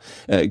people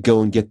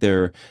go and get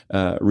their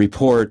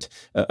report,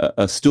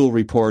 a stool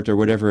report or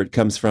whatever it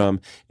comes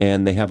from,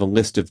 and they have a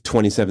list of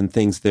 27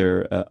 things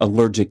they're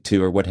allergic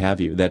to or what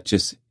have you. That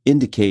just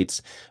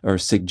indicates or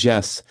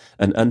suggests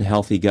an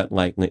unhealthy gut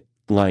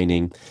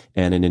lining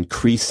and an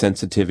increased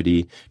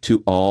sensitivity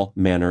to all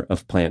manner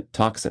of plant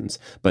toxins.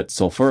 But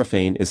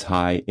sulforaphane is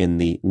high in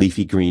the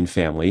leafy green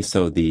family,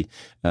 so the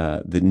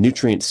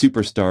nutrient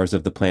superstars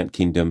of the plant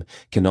kingdom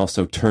can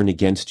also turn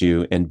against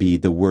you and be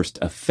the worst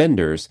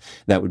offenders.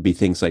 That would be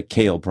things like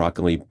kale,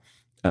 broccoli,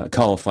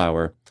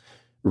 cauliflower,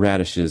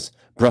 radishes,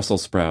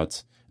 Brussels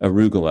sprouts,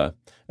 arugula.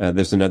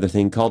 There's another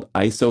thing called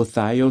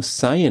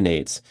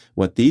isothiocyanates.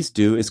 What these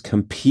do is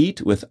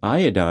compete with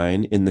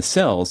iodine in the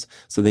cells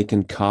so they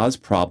can cause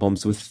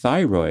problems with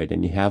thyroid.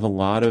 And you have a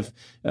lot of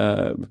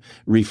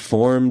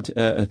reformed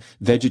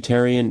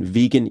vegetarian,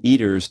 vegan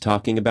eaters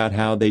talking about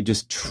how they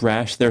just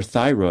trash their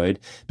thyroid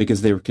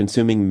because they were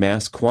consuming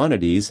mass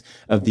quantities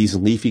of these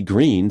leafy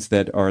greens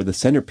that are the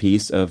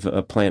centerpiece of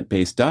a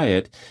plant-based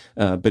diet.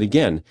 But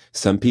again,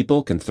 some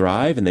people can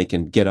thrive and they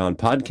can get on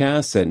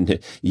podcasts and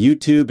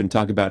YouTube and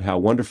talk about how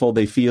wonderful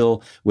they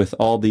feel with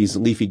all these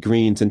leafy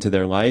greens into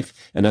their life.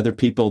 And other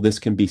people, this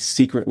can be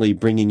secretly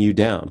bringing you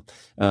down.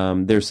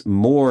 There's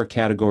more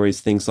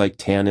categories, things like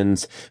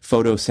tannins,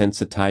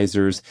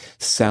 photosensitizers,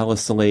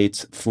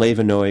 salicylates,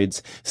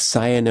 flavonoids,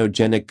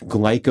 cyanogenic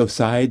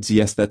glycosides.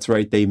 Yes, that's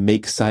right. They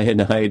make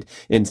cyanide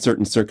in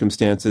certain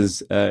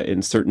circumstances,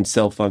 in certain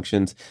cell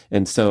functions.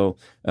 And so,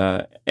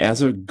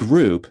 as a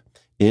group,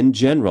 in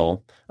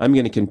general, I'm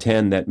going to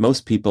contend that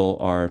most people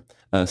are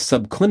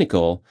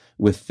subclinical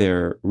with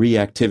their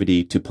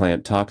reactivity to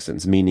plant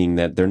toxins, meaning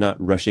that they're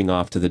not rushing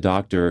off to the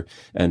doctor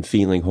and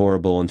feeling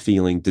horrible and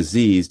feeling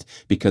diseased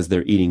because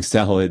they're eating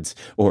salads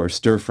or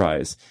stir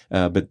fries.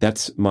 But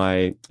that's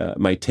my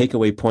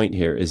takeaway point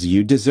here is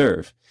you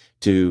deserve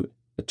to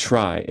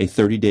try a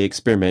 30-day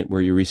experiment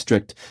where you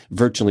restrict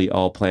virtually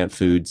all plant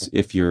foods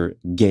if you're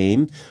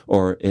game,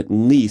 or at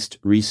least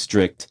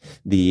restrict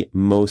the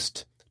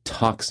most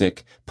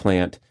toxic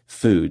plant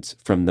foods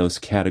from those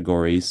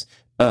categories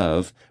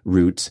of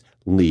roots,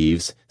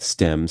 leaves,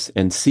 stems,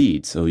 and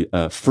seeds. So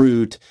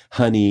fruit,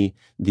 honey,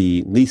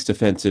 the least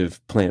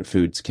offensive plant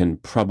foods can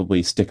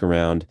probably stick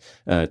around.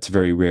 It's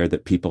very rare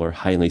that people are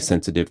highly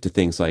sensitive to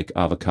things like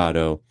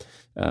avocado,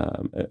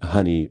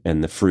 honey,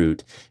 and the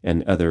fruit,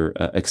 and other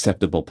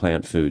acceptable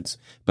plant foods.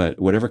 But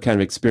whatever kind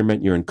of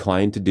experiment you're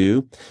inclined to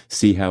do,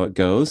 see how it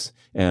goes.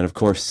 And of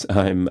course,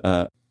 I'm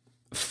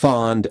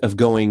fond of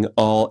going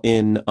all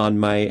in on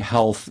my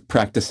health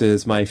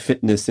practices, my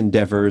fitness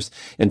endeavors.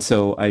 And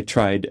so I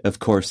tried, of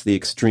course, the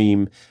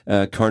extreme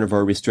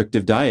carnivore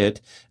restrictive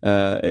diet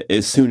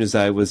as soon as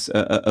I was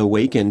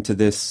awakened to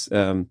this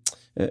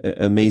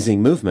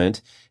amazing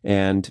movement.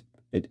 And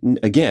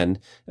again,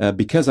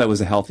 because I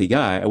was a healthy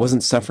guy, I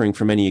wasn't suffering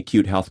from any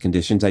acute health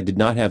conditions. I did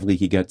not have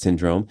leaky gut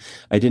syndrome.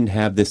 I didn't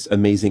have this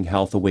amazing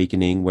health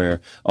awakening where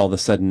all of a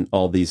sudden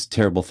all these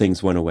terrible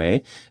things went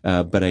away.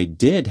 But I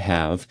did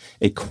have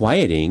a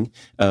quieting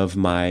of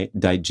my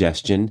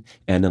digestion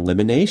and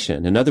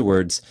elimination. In other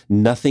words,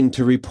 nothing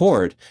to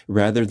report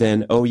rather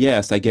than, oh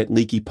yes, I get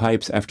leaky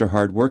pipes after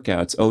hard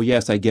workouts. Oh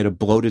yes, I get a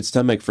bloated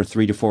stomach for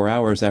 3 to 4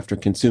 hours after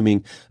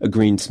consuming a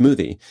green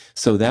smoothie.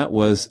 So that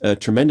was a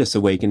tremendous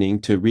awakening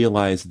to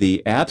realize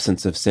the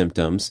absence of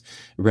symptoms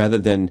rather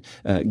than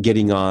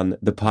getting on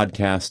the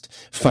podcast,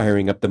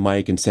 firing up the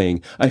mic and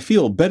saying, I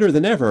feel better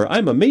than ever.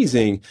 I'm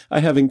amazing.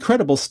 I have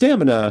incredible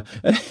stamina.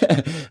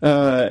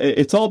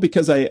 It's all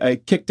because I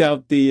kicked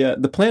out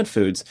the plant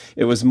foods.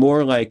 It was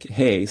more like,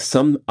 hey,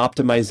 some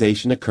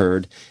optimization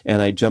occurred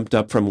and I jumped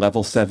up from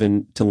level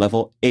 7 to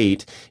level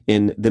 8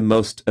 in the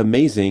most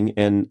amazing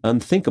and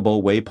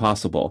unthinkable way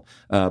possible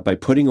by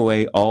putting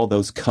away all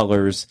those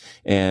colors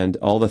and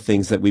all the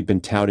things that we've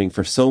been touting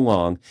for so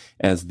long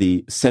as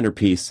the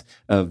centerpiece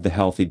of the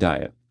healthy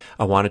diet.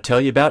 I want to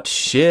tell you about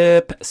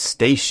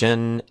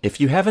ShipStation.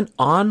 If you have an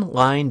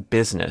online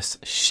business,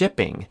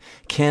 shipping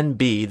can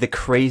be the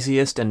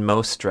craziest and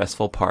most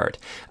stressful part.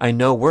 I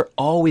know we're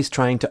always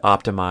trying to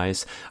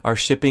optimize our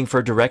shipping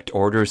for direct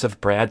orders of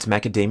Brad's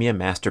Macadamia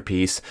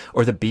Masterpiece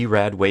or the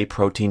B-Rad Whey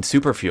Protein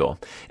Superfuel.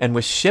 And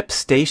with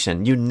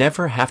ShipStation, you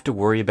never have to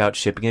worry about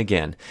shipping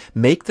again.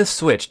 Make the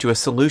switch to a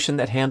solution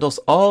that handles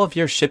all of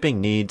your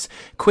shipping needs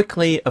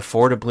quickly,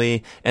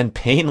 affordably, and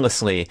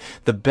painlessly.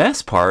 The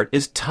best part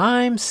is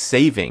time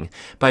saving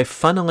by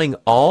funneling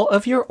all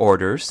of your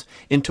orders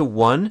into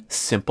one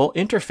simple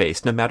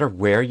interface, no matter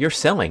where you're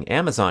selling,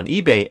 Amazon,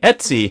 eBay,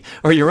 Etsy,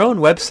 or your own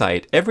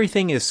website.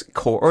 Everything is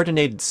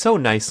coordinated so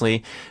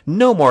nicely.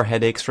 No more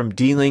headaches from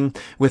dealing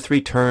with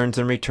returns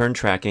and return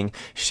tracking.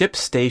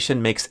 ShipStation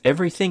makes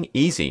everything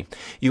easy.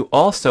 You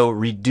also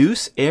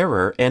reduce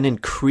error and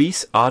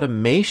increase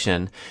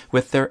automation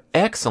with their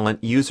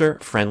excellent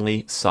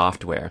user-friendly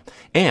software.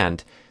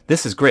 And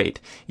this is great.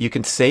 You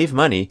can save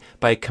money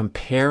by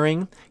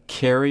comparing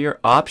carrier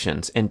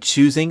options and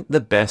choosing the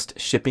best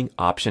shipping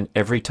option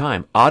every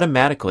time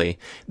automatically.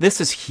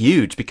 This is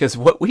huge because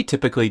what we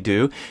typically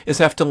do is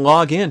have to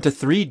log in to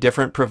 3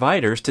 different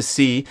providers to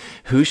see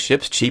who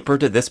ships cheaper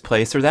to this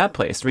place or that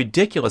place.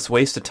 Ridiculous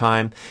waste of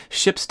time.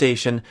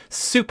 ShipStation,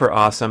 super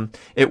awesome.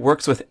 It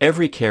works with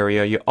every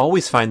carrier. You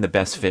always find the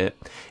best fit,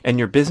 and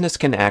your business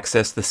can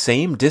access the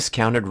same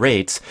discounted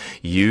rates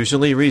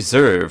usually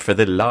reserved for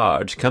the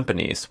large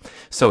companies.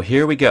 So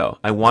here we go.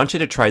 I want you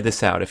to try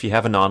this out if you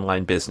have an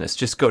online business. business.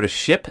 Just go to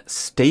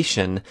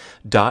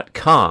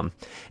ShipStation.com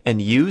and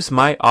use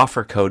my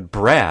offer code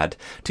BRAD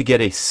to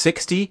get a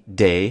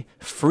 60-day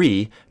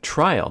free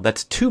trial.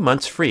 That's 2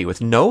 months free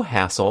with no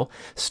hassle,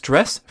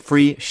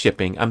 stress-free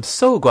shipping. I'm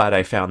so glad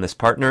I found this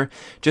partner.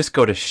 Just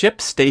go to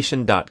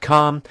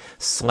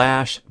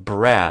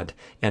ShipStation.com/Brad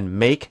and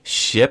make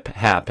ship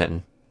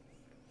happen.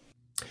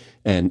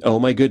 And oh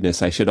my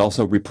goodness, I should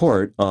also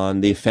report on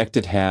the effect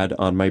it had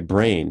on my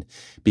brain,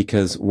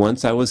 because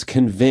once I was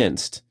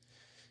convinced,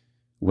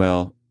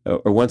 or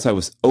once I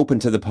was open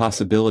to the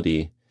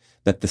possibility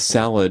that the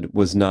salad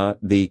was not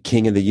the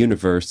king of the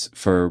universe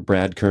for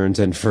Brad Kearns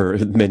and for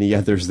many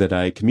others that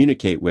I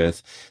communicate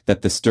with,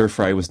 that the stir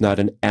fry was not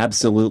an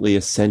absolutely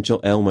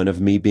essential element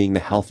of me being the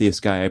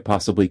healthiest guy I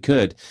possibly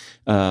could,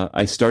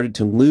 I started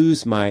to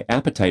lose my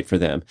appetite for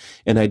them.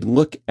 And I'd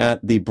look at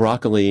the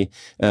broccoli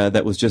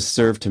that was just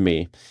served to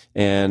me,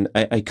 and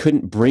I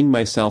couldn't bring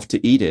myself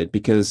to eat it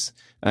because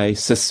I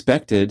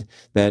suspected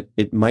that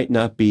it might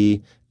not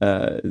be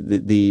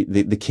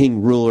the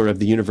king ruler of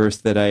the universe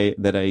that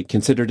I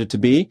considered it to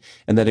be,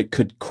 and that it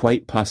could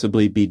quite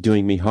possibly be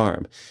doing me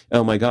harm.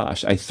 Oh my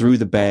gosh! I threw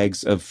the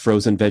bags of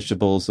frozen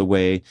vegetables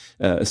away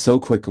so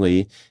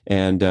quickly,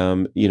 and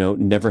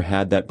never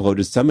had that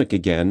bloated stomach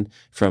again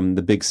from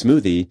the big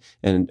smoothie.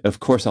 And of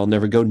course, I'll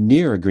never go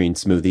near a green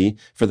smoothie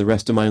for the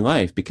rest of my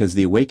life because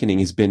the awakening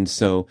has been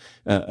so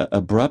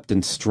abrupt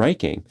and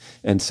striking.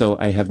 And so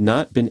I have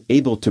not been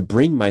able to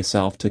bring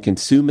myself to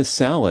consume a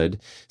salad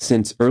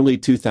since early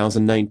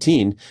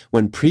 2019,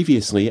 when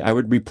previously I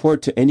would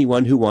report to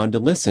anyone who wanted to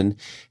listen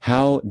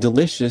how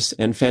delicious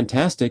and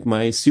fantastic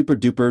my super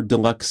duper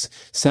deluxe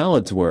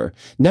salads were.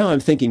 Now I'm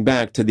thinking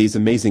back to these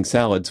amazing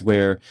salads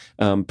where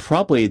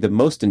probably the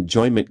most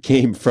enjoyment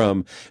came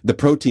from the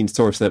protein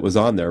source that was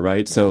on there,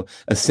 right? So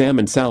a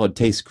salmon salad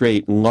tastes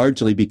great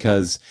largely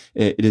because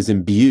it is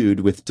imbued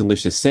with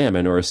delicious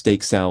salmon, or a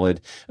steak salad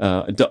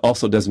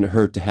also doesn't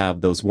hurt to have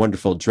those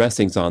wonderful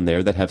dressings on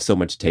there that have so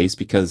much taste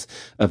because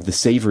of the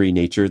savory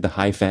nature, the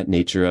high-fat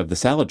nature of the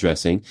salad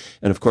dressing.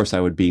 And of course,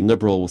 I would be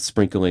liberal with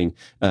sprinkling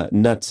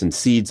nuts and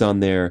seeds on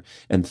there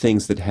and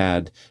things that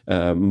had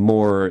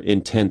more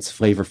intense,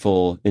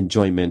 flavorful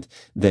enjoyment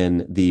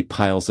than the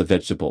piles of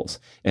vegetables.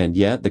 And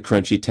yet, the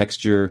crunchy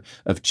texture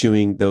of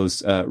chewing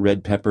those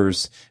red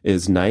peppers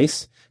is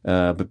nice.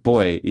 But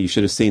boy, you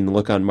should have seen the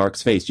look on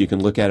Mark's face. You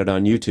can look at it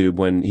on YouTube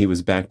when he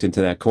was backed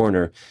into that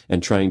corner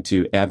and trying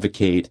to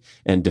advocate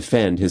and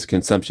defend his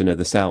consumption of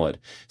the salad.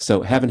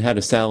 So haven't had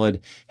a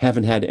salad,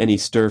 haven't had any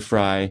stir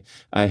fry.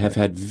 I have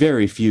had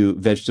very few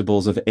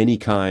vegetables of any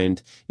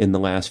kind in the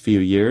last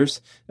few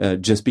years,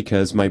 just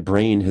because my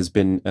brain has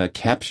been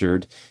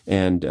captured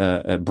and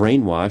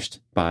brainwashed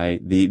by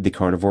the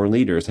carnivore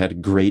leaders. Had a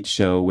great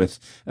show with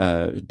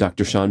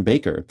Dr. Shawn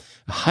Baker.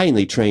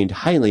 Highly trained,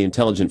 highly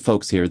intelligent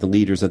folks here, the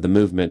leaders of the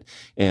movement.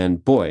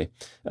 And boy,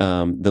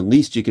 the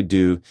least you could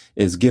do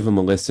is give them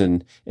a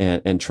listen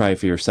and try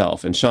for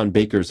yourself. And Shawn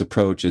Baker's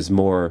approach is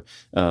more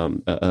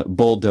a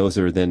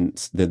bulldozer than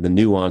the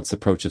nuanced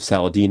approach of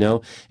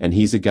Saladino. And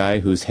he's a guy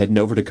who's heading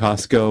over to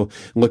Costco,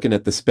 looking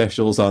at the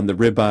specials on the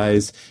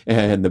ribeyes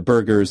and the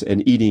burgers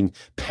and eating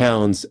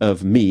pounds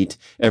of meat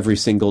every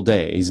single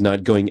day. He's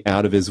not going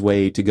out of his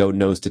way to go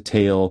nose to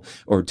tail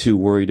or too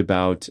worried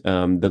about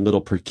the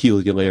little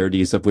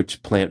peculiarities of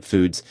which plant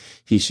foods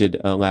he should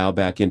allow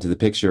back into the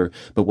picture.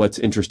 But what's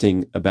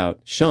interesting about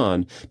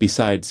Shawn,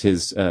 besides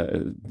his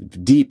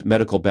deep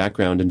medical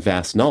background and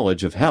vast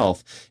knowledge of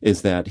health,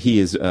 is that he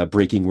is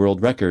breaking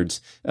world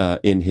records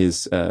in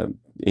his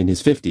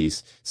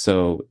 50s.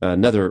 So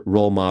another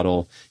role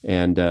model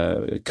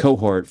and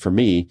cohort for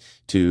me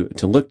to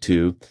look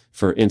to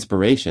for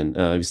inspiration.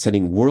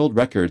 Setting world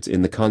records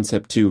in the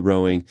Concept 2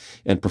 rowing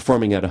and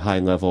performing at a high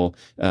level,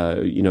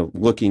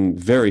 looking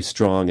very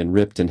strong and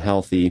ripped and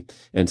healthy.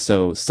 And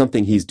so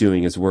something he's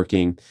doing is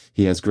working.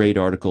 He has great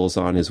articles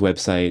on his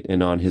website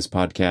and on his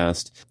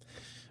podcast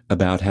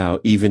about how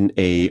even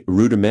a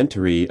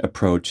rudimentary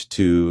approach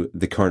to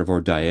the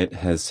carnivore diet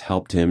has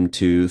helped him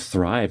to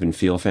thrive and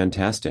feel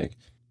fantastic.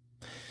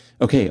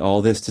 Okay,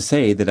 all this to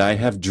say that I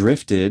have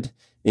drifted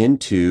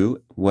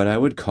into what I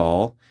would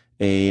call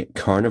a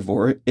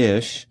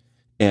carnivore-ish,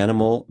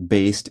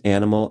 animal-based,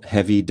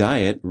 animal-heavy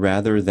diet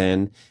rather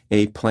than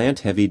a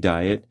plant-heavy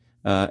diet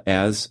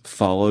as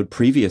followed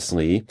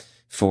previously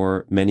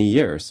for many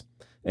years.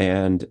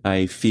 And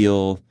I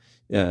feel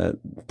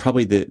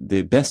probably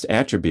the best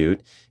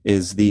attribute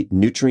is the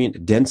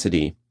nutrient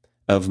density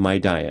of my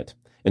diet.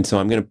 And so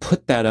I'm going to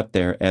put that up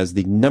there as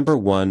the number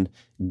one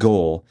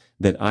goal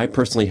that I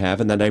personally have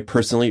and that I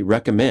personally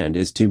recommend,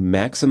 is to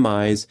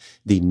maximize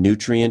the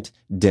nutrient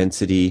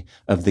density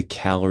of the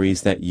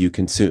calories that you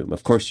consume.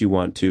 Of course, you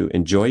want to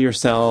enjoy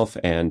yourself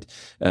and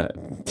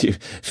to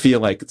feel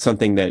like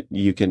something that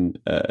you can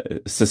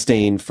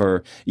sustain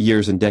for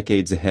years and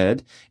decades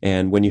ahead.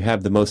 And when you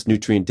have the most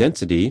nutrient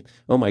density,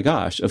 oh my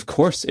gosh, of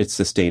course it's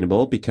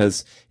sustainable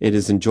because it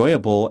is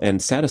enjoyable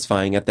and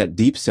satisfying at that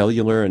deep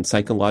cellular and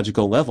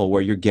psychological level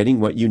where you're getting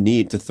what you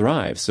need to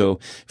thrive. So,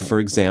 for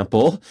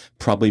example,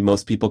 probably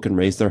most people can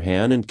raise their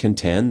hand and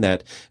contend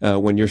that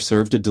when you're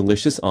served a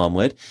delicious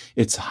omelet,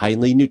 it's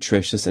highly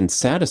nutritious and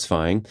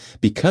satisfying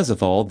because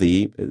of all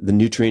the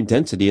nutrient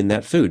density in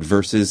that food,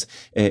 versus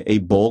a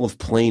bowl of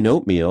plain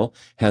oatmeal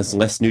has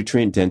less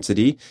nutrient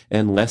density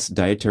and less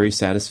dietary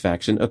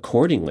satisfaction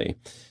accordingly.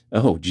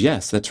 Oh,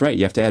 yes, that's right.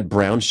 You have to add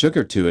brown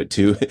sugar to it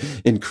to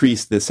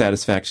increase the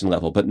satisfaction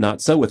level, but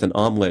not so with an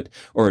omelet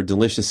or a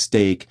delicious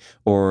steak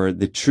or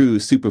the true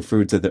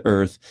superfoods of the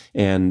earth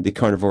and the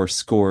Carnivore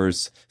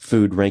Scores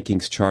food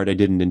rankings chart. I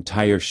did an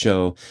entire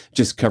show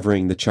just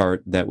covering the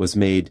chart that was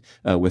made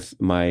with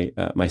my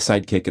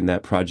sidekick in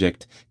that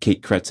project,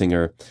 Kate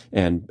Kretzinger,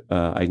 and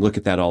I look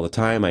at that all the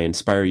time. I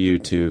inspire you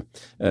to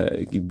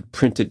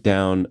print it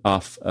down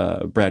off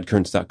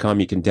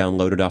bradkearns.com. You can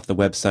download it off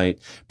the website,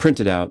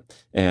 print it out,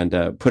 and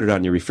put it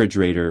on your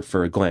refrigerator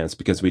for a glance,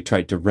 because we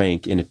tried to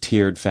rank in a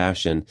tiered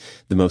fashion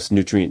the most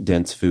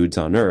nutrient-dense foods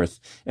on earth,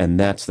 and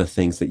that's the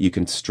things that you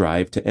can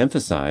strive to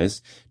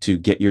emphasize to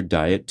get your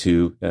diet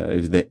to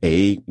the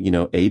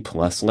A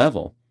plus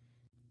level.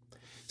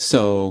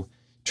 So,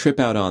 trip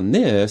out on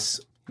this,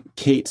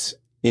 Kate's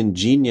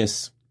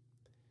ingenious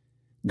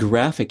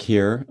graphic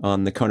here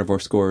on the Carnivore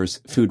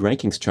Scores food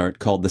rankings chart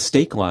called the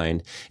steak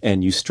line,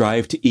 and you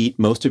strive to eat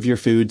most of your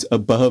foods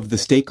above the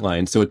steak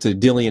line. So it's a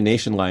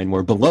delineation line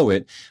where below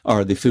it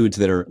are the foods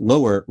that are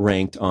lower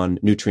ranked on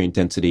nutrient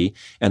density,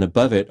 and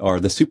above it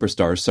are the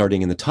superstars,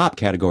 starting in the top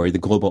category, the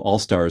global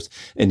all-stars.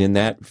 And in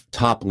that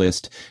top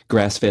list,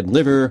 grass-fed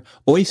liver,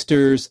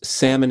 oysters,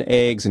 salmon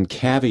eggs, and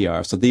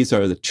caviar. So these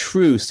are the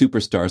true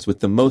superstars with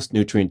the most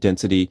nutrient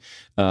density,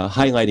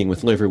 highlighting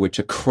with liver, which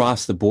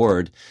across the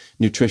board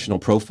nutritional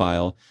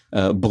profile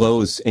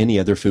blows any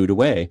other food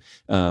away.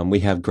 We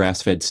have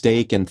grass-fed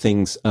steak and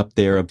things up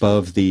there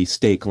above the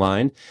steak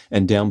line,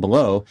 and down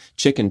below,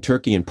 chicken,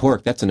 turkey, and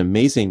pork. That's an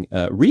amazing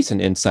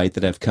recent insight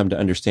that I've come to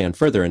understand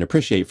further and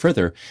appreciate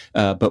further.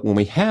 But when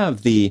we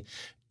have the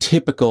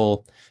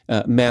typical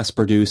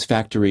mass-produced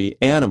factory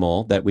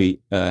animal that we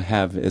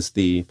have as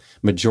the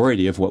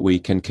majority of what we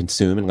can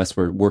consume, unless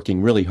we're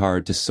working really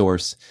hard to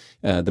source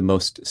the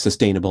most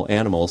sustainable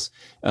animals,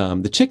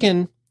 the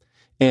chicken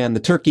and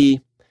the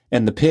turkey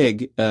and the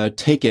pig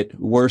take it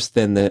worse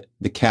than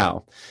the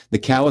cow. The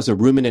cow is a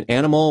ruminant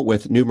animal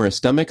with numerous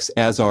stomachs,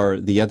 as are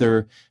the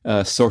other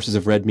sources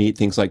of red meat,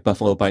 things like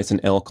buffalo, bison,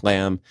 elk,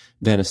 lamb,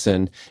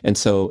 venison. And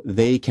so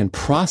they can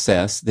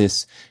process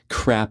this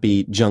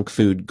crappy junk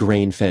food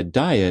grain-fed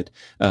diet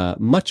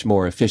much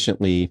more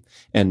efficiently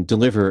and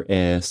deliver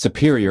a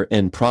superior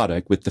end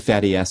product with the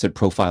fatty acid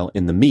profile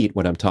in the meat,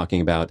 what I'm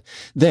talking about,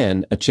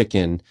 than a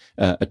chicken,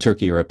 a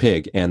turkey, or a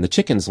pig. And the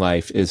chicken's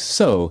life is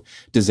so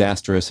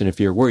disastrous. And if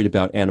you're worried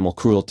about animal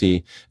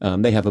cruelty,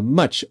 they have a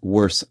much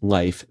worse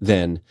life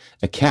than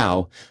a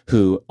cow,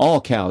 who all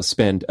cows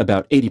spend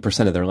about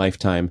 80% of their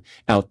lifetime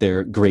out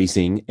there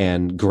grazing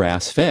and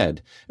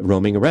grass-fed,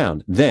 roaming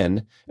around.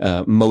 Then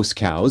most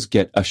cows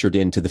get ushered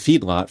into the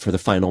feedlot for the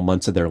final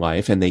months of their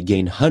life, and they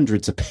gain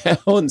hundreds of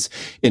pounds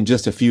in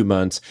just a few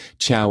months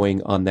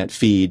chowing on that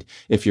feed.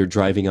 If you're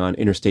driving on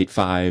Interstate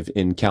 5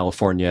 in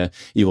California,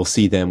 you will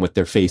see them with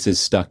their faces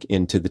stuck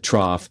into the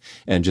trough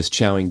and just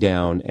chowing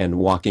down and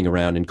walking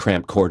around in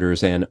cramped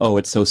quarters. And, oh,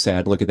 it's so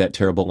sad. Look at that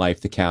terrible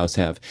life the cows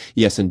have.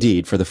 Yes,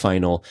 indeed, for the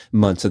final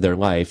months of their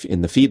life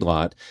in the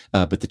feedlot.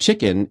 But the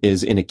chicken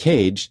is in a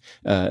cage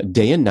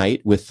day and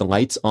night with the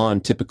lights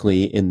on,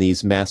 typically in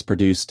these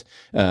mass-produced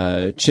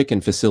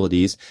chicken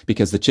facilities,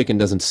 because the chicken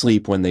doesn't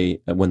sleep when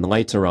the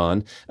lights are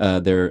on.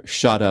 They're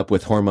shot up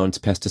with hormones,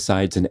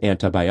 pesticides, and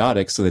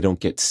antibiotics so they don't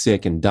get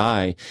sick and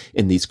die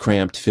in these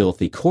cramped,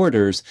 filthy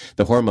quarters.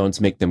 The hormones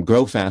make them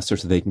grow faster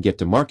so they can get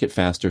to market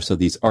faster. So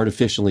these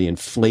artificially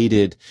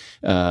inflated,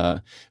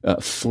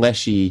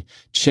 fleshy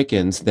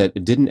chickens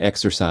that didn't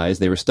exercise,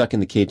 they were stuck in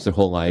the cage their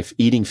whole life,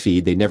 eating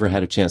feed. They never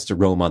had a chance to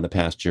roam on the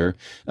pasture.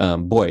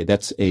 Boy,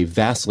 that's a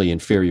vastly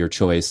inferior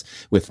choice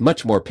with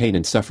much more pain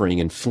and suffering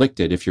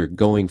inflicted if you're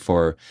going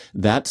for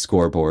that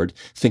scoreboard.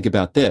 Think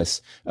about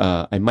this.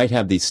 I might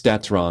have these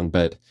stats wrong,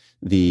 but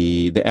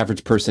the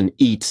average person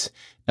eats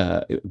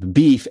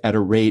beef at a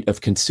rate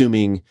of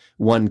consuming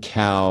one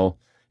cow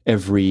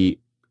every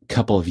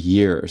couple of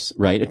years,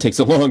 right? It takes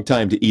a long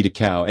time to eat a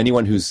cow.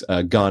 Anyone who's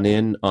gone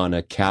in on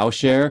a cow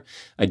share,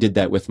 I did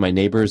that with my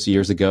neighbors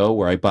years ago,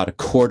 where I bought a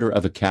quarter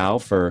of a cow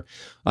for,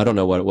 I don't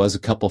know what it was, a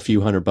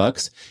few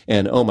 $100.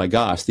 And oh my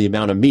gosh, the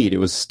amount of meat, it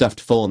was stuffed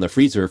full in the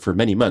freezer for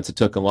many months. It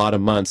took a lot of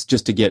months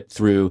just to get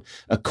through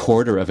a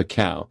quarter of a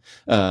cow.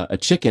 A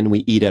chicken, we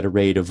eat at a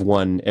rate of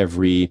one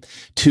every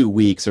 2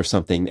 weeks or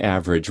something,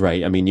 average,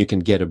 right? I mean, you can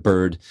get a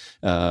bird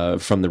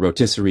from the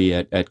rotisserie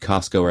at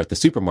Costco or at the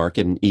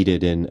supermarket and eat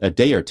it in a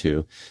day or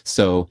two.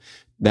 So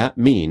that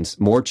means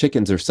more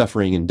chickens are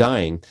suffering and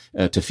dying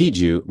to feed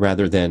you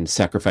rather than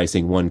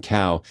sacrificing one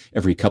cow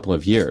every couple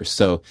of years.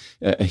 So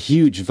a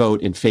huge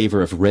vote in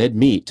favor of red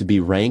meat to be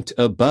ranked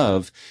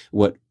above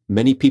what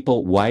many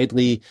people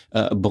widely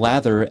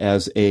blather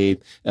as a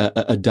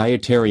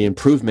dietary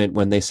improvement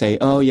when they say,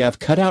 oh, yeah, I've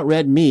cut out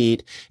red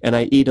meat and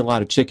I eat a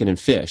lot of chicken and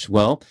fish.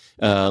 Well,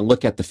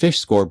 look at the fish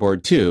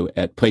scoreboard, too,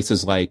 at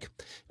places like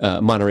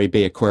Monterey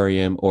Bay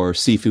Aquarium or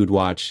Seafood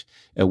Watch.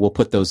 We'll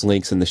put those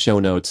links in the show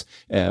notes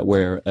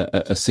where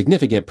a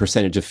significant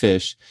percentage of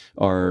fish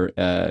are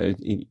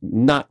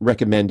not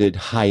recommended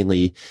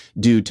highly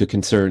due to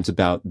concerns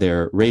about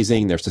their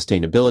raising, their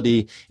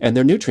sustainability, and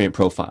their nutrient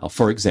profile.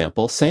 For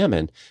example,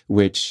 salmon,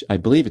 which I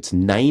believe it's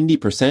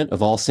 90%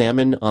 of all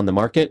salmon on the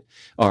market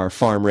are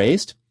farm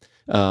raised.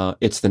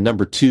 It's the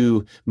number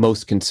 2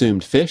 most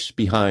consumed fish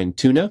behind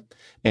tuna.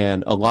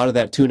 And a lot of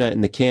that tuna in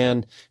the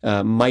can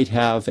might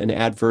have an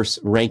adverse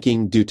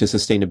ranking due to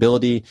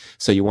sustainability.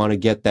 So you want to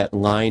get that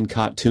line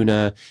caught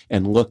tuna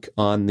and look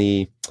on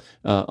the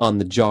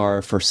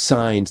jar for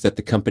signs that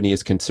the company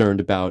is concerned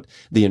about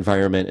the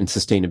environment and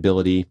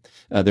sustainability.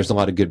 There's a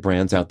lot of good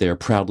brands out there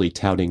proudly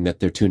touting that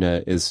their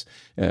tuna is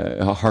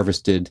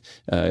harvested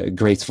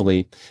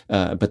gracefully.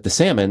 But the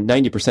salmon,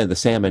 90% of the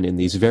salmon in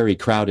these very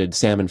crowded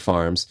salmon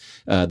farms,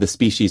 the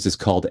species is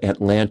called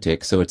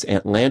Atlantic. So it's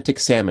Atlantic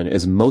salmon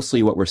is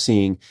mostly what we're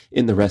seeing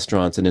in the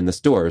restaurants and in the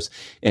stores.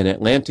 And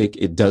Atlantic,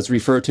 it does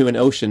refer to an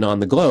ocean on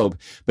the globe,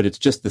 but it's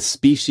just the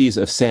species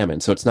of salmon.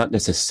 So it's not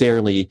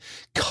necessarily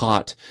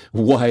caught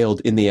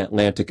wild in the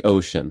Atlantic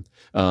Ocean.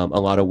 A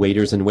lot of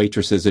waiters and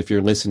waitresses, if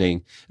you're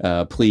listening,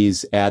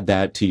 please add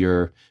that to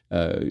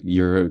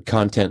your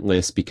content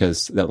list,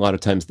 because a lot of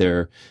times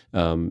they're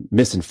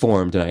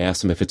misinformed, and I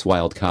ask them if it's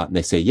wild caught and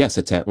they say yes,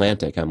 it's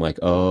Atlantic. I'm like,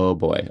 oh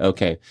boy,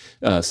 okay.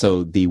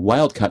 So the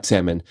wild caught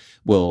salmon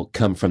will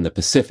come from the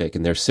Pacific,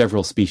 and there's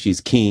several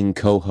species, king,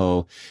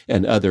 coho,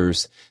 and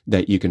others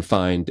that you can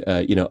find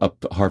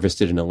up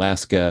harvested in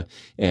Alaska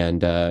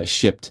and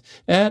shipped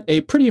at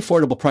a pretty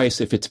affordable price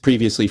if it's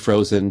previously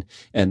frozen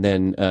and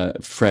then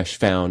fresh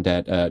found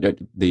at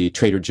the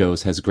Trader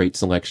Joe's has great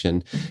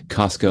selection.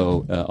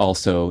 Costco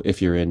also, if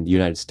you're in the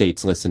United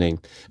States listening.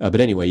 But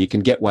anyway, you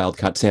can get wild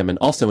caught salmon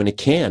also in a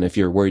can if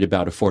you're worried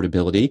about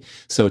affordability.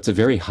 So it's a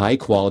very high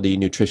quality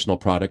nutritional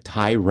product,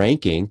 high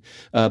ranking,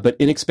 but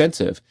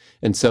inexpensive.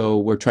 And so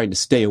we're trying to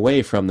stay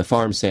away from the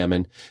farm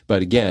salmon,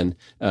 but again,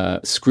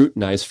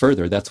 scrutinize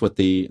further. That's what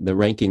the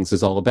rankings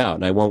is all about.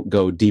 And I won't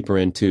go deeper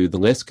into the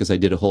list because I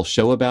did a whole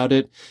show about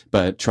it,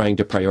 but trying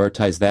to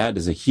prioritize that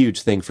is a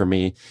huge thing for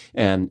me.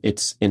 And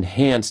it's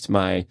enhanced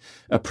my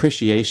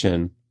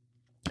appreciation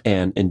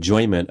and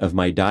enjoyment of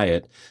my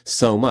diet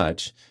so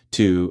much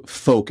to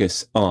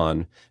focus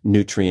on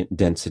nutrient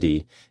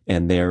density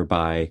and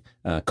thereby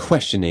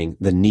questioning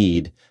the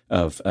need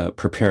of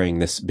preparing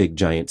this big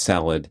giant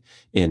salad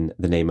in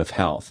the name of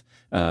health.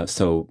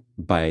 So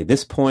by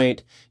this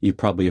point, you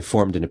probably have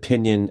formed an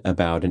opinion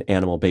about an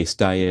animal-based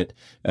diet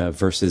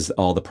versus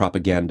all the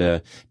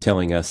propaganda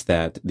telling us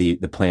that the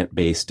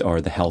plant-based are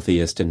the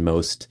healthiest and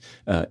most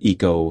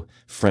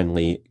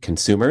eco-friendly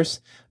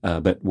consumers.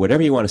 But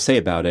whatever you want to say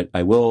about it,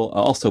 I will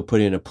also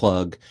put in a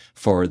plug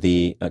for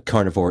the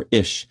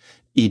Carnivore-ish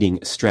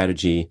eating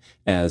strategy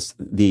as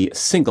the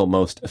single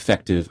most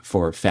effective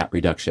for fat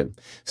reduction.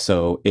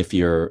 So if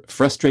you're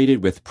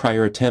frustrated with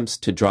prior attempts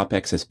to drop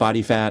excess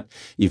body fat,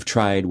 you've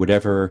tried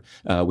whatever,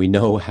 we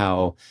know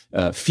how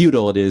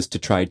futile it is to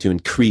try to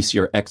increase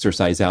your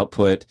exercise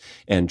output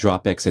and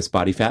drop excess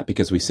body fat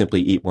because we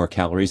simply eat more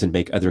calories and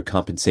make other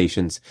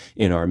compensations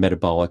in our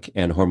metabolic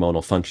and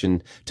hormonal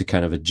function to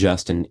kind of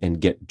adjust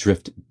and get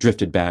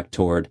drifted back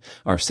toward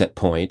our set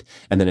point.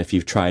 And then if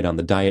you've tried on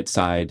the diet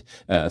side,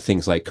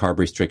 things like carb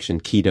restriction,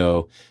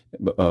 keto,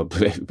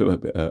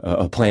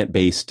 a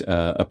plant-based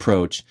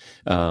approach,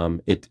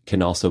 it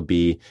can also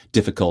be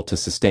difficult to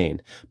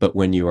sustain. But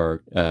when you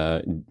are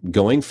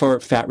going for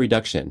fat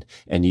reduction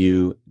and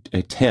you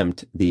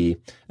attempt the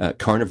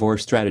carnivore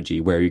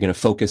strategy where you're going to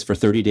focus for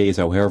 30 days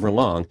or however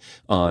long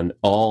on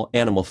all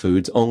animal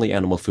foods, only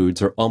animal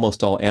foods, or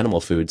almost all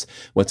animal foods,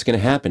 what's going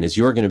to happen is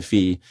you're going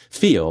to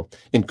feel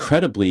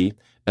incredibly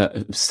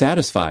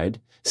satisfied,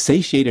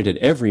 satiated at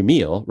every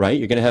meal, right?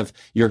 You're going to have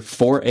your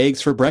 4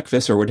 eggs for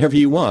breakfast or whatever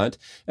you want.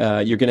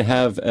 You're going to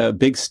have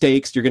big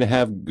steaks. You're going to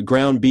have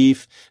ground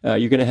beef.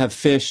 You're going to have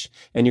fish,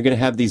 and you're going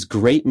to have these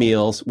great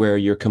meals where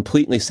you're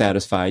completely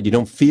satisfied. You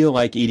don't feel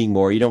like eating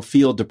more. You don't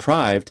feel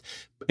deprived.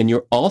 And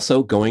you're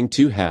also going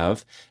to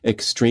have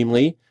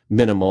extremely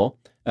minimal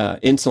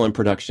insulin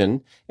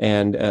production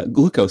and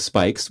glucose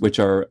spikes, which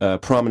are a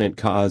prominent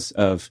cause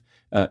of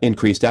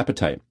increased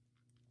appetite.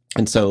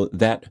 And so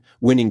that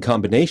winning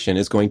combination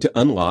is going to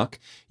unlock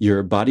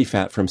your body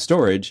fat from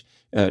storage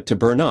to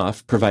burn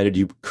off, provided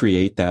you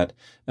create that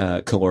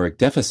caloric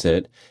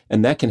deficit.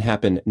 And that can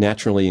happen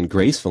naturally and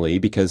gracefully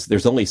because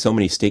there's only so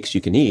many steaks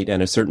you can eat.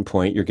 And at a certain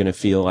point, you're going to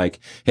feel like,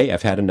 hey,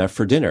 I've had enough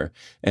for dinner.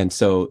 And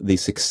so the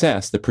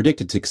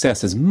predicted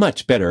success is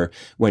much better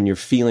when you're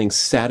feeling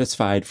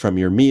satisfied from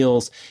your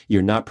meals.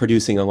 You're not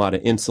producing a lot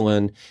of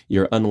insulin.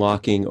 You're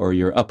unlocking or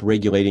you're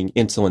upregulating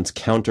insulin's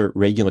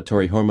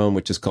counter-regulatory hormone,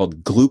 which is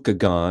called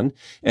glucagon.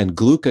 And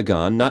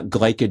glucagon, not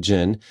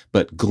glycogen,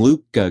 but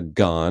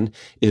glucagon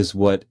is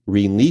what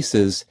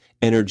releases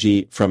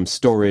energy from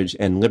storage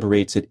and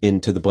liberates it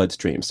into the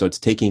bloodstream. So it's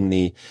taking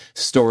the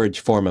storage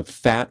form of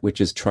fat,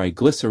 which is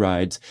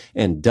triglycerides,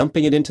 and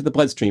dumping it into the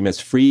bloodstream as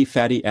free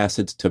fatty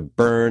acids to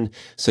burn.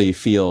 So you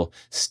feel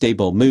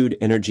stable mood,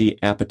 energy,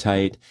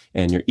 appetite,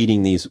 and you're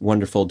eating these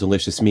wonderful,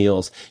 delicious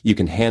meals. You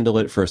can handle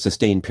it for a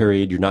sustained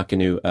period. You're not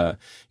going to,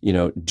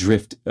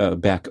 drift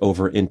back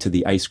over into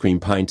the ice cream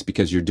pints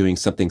because you're doing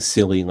something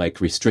silly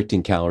like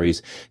restricting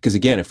calories. Because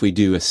again, if we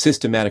do a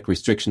systematic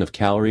restriction of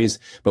calories,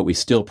 but we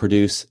still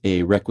produce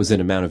a requisite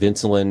amount of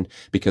insulin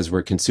because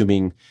we're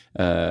consuming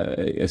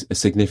a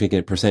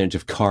significant percentage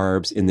of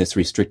carbs in this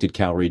restricted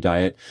calorie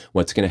diet,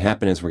 what's going to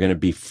happen is we're going to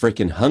be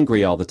freaking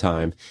hungry all the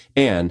time,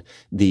 and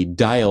the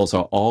dials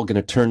are all going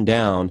to turn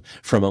down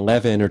from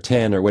 11 or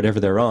 10 or whatever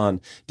they're on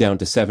down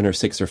to 7 or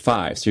 6 or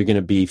 5. So you're going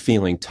to be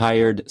feeling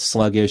tired,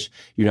 sluggish.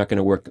 You're not going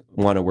to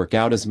want to work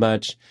out as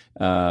much.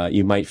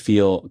 You might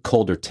feel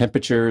colder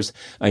temperatures.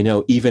 I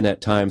know even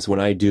at times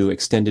when I do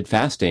extended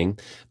fasting,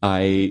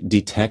 I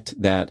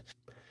detect that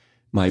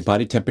my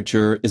body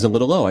temperature is a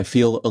little low. I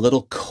feel a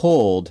little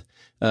cold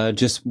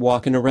just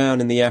walking around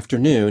in the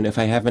afternoon if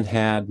I haven't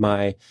had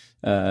my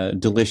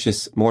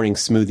delicious morning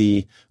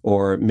smoothie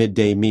or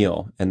midday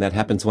meal. And that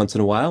happens once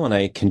in a while, and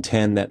I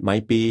contend that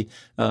might be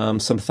some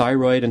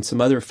thyroid and some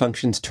other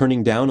functions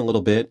turning down a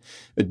little bit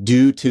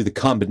due to the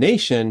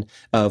combination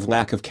of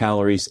lack of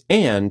calories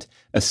and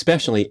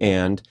especially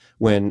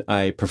when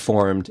I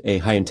performed a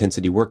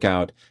high-intensity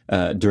workout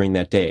during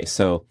that day.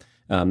 So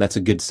that's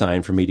a good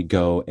sign for me to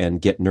go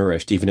and get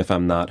nourished, even if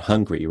I'm not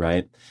hungry,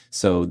 right?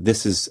 So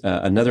this is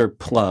another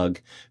plug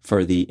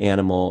for the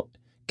animal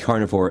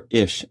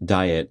carnivore-ish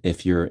diet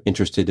if you're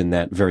interested in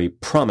that very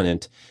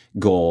prominent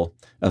goal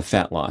of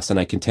fat loss. And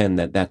I contend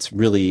that that's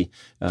really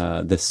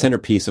the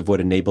centerpiece of what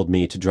enabled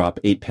me to drop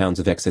 8 pounds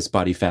of excess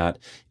body fat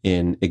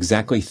in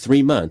exactly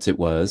 3 months. It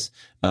was.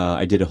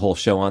 I did a whole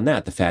show on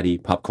that, the Fatty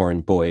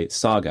Popcorn Boy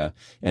saga,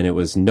 and it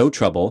was no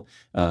trouble.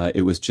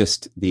 It was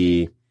just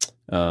the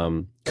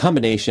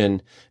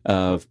combination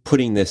of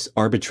putting this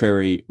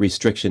arbitrary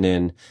restriction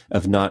in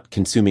of not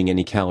consuming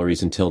any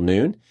calories until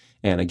noon.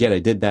 And again, I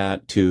did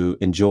that to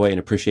enjoy and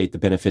appreciate the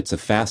benefits of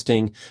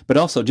fasting, but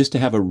also just to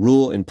have a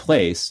rule in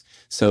place.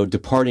 So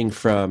departing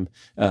from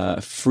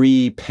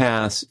free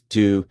pass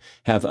to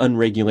have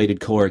unregulated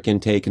caloric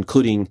intake,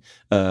 including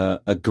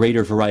a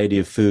greater variety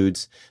of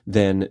foods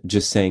than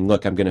just saying,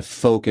 look, I'm going to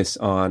focus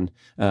on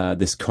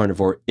this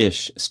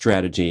carnivore-ish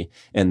strategy.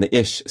 And the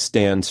ish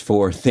stands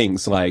for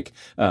things like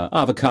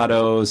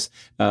avocados,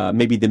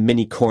 maybe the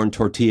mini corn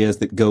tortillas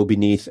that go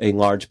beneath a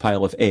large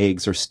pile of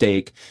eggs or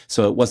steak.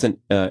 So it wasn't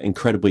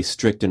incredibly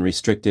strict and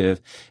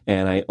restrictive.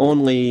 And I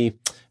only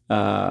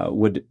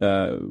would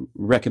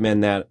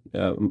recommend that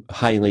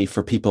highly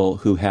for people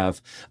who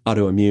have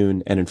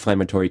autoimmune and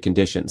inflammatory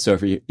conditions. So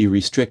if you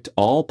restrict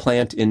all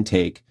plant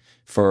intake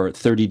for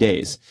 30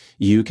 days,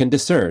 you can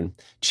discern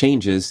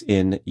changes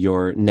in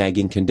your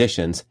nagging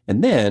conditions,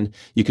 and then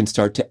you can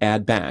start to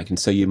add back. And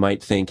so you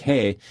might think,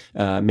 hey,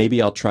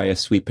 maybe I'll try a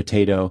sweet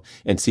potato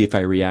and see if I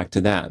react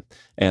to that.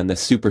 And the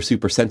super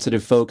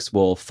sensitive folks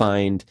will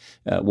find,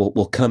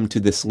 will come to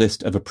this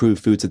list of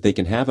approved foods that they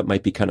can have. It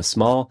might be kind of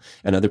small,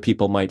 and other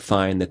people might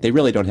find that they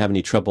really don't have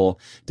any trouble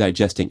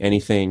digesting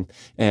anything.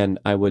 And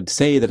I would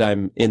say that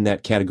I'm in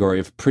that category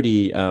of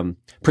pretty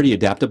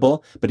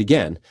adaptable, but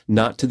again,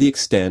 not to the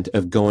extent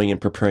of going and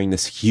preparing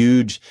this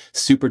huge,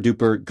 super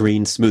duper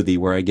green smoothie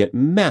where I get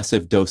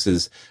massive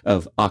doses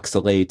of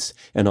oxalates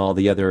and all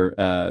the other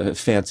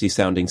fancy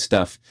sounding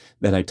stuff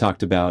that I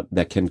talked about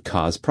that can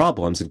cause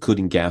problems,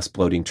 including gas,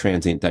 bloating,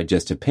 transient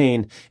digestive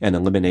pain, and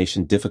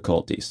elimination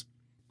difficulties.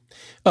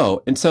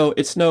 Oh, and so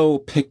it's no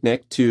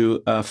picnic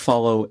to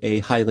follow a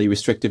highly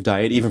restrictive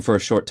diet, even for a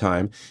short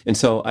time. And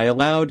so I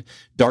allowed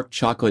dark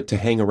chocolate to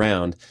hang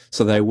around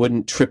so that I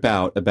wouldn't trip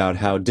out about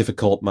how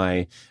difficult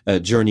my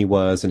journey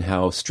was and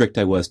how strict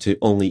I was to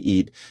only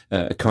eat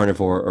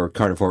carnivore or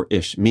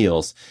carnivore-ish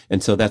meals.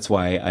 And so that's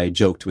why I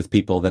joked with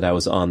people that I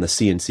was on the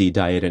CNC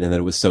diet and that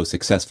it was so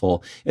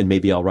successful. And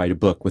maybe I'll write a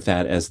book with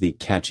that as the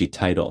catchy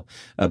title.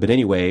 But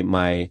anyway,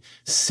 my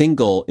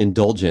single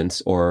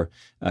indulgence, or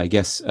I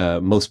guess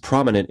most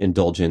prominent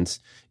indulgence,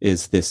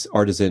 is this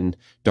artisan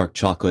dark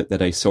chocolate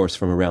that I source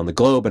from around the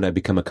globe, and I've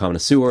become a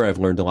connoisseur. I've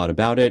learned a lot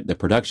about it, the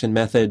production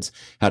methods,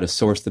 how to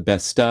source the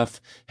best stuff.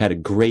 Had a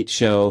great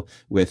show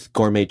with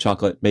gourmet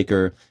chocolate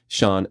maker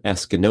Shawn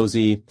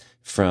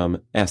from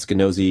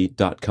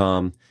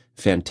askinozy.com.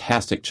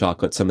 Fantastic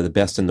chocolate, some of the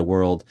best in the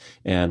world,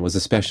 and was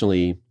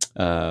especially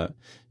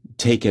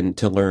taken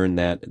to learn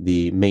that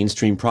the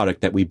mainstream product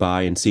that we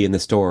buy and see in the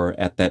store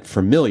at that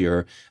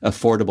familiar,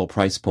 affordable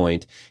price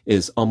point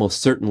is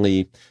almost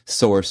certainly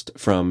sourced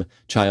from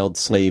child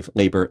slave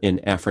labor in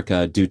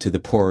Africa due to the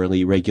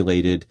poorly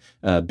regulated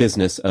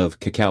business of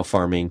cacao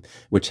farming,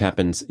 which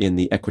happens in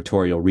the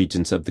equatorial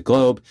regions of the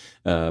globe,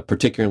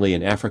 particularly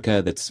in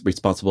Africa, that's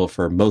responsible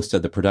for most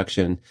of the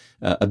production,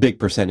 a big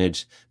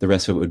percentage. The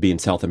rest of it would be in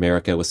South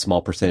America, with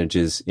small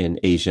percentages in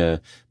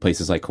Asia,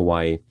 places like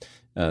Hawaii.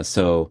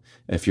 So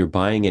if you're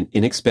buying an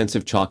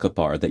inexpensive chocolate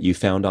bar that you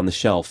found on the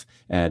shelf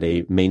at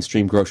a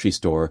mainstream grocery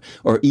store,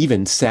 or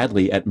even,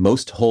 sadly, at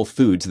most Whole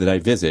Foods that I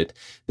visit.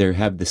 They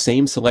have the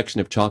same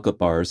selection of chocolate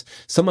bars.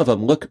 Some of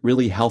them look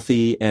really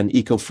healthy and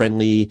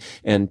eco-friendly,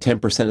 and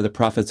 10% of the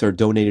profits are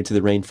donated to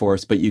the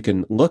rainforest, but you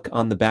can look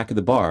on the back of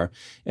the bar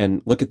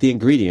and look at the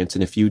ingredients,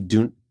 and if you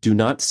do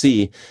not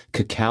see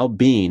cacao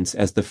beans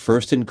as the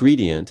first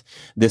ingredient,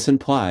 this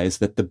implies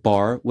that the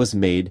bar was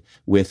made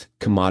with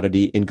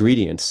commodity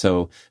ingredients,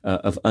 so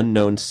of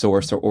unknown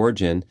source or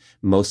origin,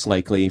 most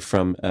likely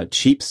from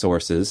cheap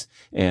sources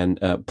and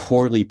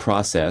poorly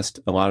processed.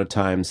 A lot of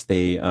times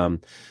they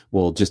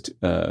will just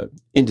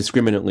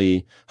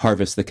indiscriminately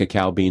harvest the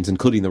cacao beans,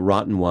 including the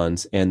rotten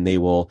ones, and they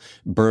will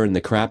burn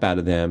the crap out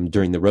of them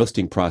during the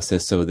roasting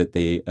process so that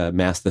they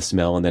mask the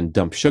smell and then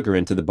dump sugar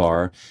into the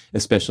bar,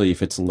 especially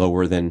if it's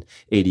lower than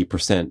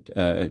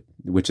 80%,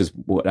 which is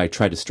what I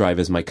try to strive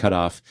as my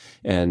cutoff.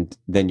 And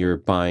then you're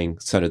buying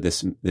sort of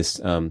this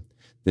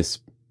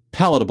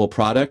palatable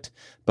product,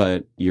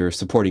 but you're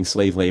supporting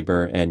slave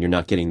labor and you're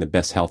not getting the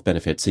best health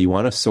benefits. So you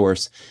want to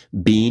source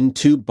bean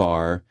to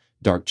bar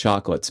dark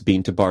chocolates.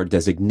 Bean to bar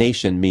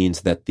designation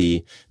means that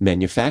the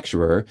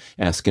manufacturer,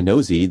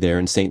 Askinosie, there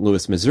in St.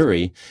 Louis,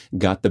 Missouri,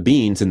 got the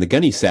beans in the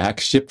gunny sack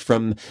shipped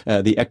from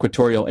the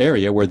equatorial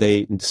area where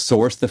they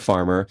source the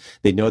farmer.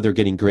 They know they're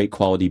getting great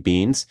quality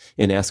beans.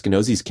 In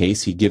Askinosie's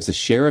case, he gives a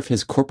share of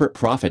his corporate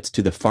profits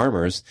to the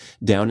farmers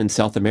down in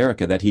South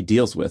America that he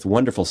deals with.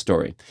 Wonderful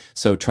story.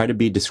 So try to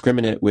be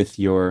discriminate with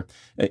your,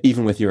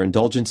 even with your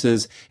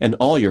indulgences and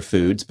all your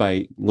foods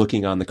by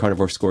looking on the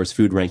Carnivore Scores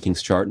food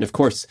rankings chart. And of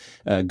course,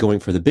 going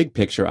for the big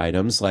picture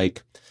items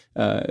like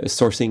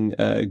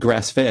sourcing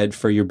grass-fed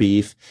for your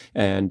beef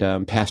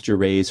and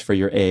pasture-raised for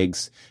your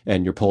eggs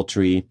and your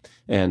poultry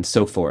and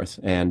so forth.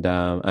 And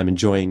I'm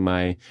enjoying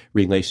my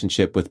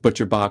relationship with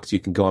ButcherBox.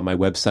 You can go on my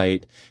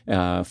website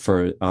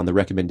on the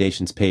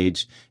recommendations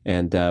page,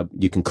 and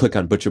you can click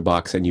on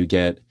ButcherBox and you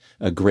get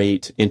a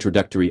great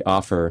introductory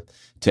offer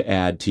to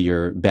add to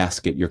your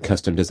basket, your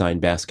custom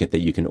designed basket that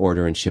you can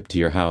order and ship to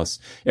your house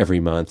every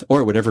month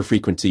or whatever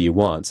frequency you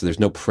want. So there's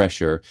no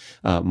pressure.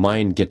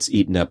 Mine gets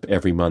eaten up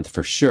every month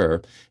for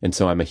sure. And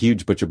so I'm a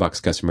huge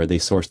ButcherBox customer. They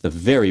source the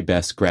very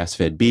best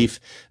grass-fed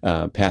beef,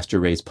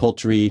 pasture-raised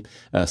poultry,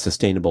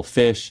 sustainable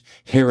fish,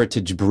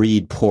 heritage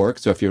breed pork.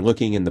 So if you're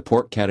looking in the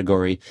pork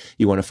category,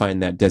 you want to find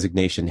that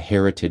designation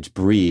heritage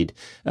breed.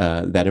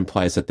 That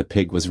implies that the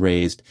pig was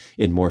raised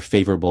in more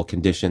favorable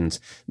conditions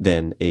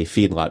than a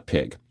feedlot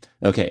pig.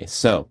 Okay,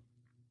 so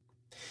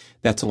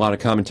that's a lot of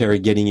commentary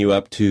getting you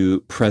up to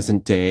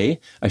present day.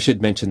 I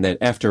should mention that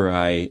after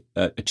I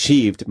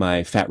achieved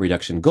my fat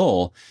reduction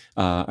goal,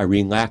 I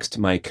relaxed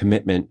my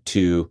commitment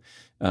to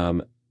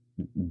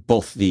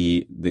both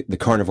the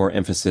carnivore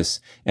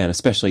emphasis and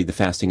especially the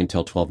fasting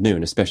until 12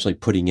 noon, especially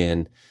putting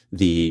in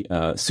the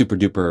super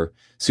duper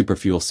super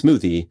fuel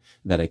smoothie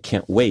that I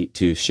can't wait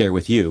to share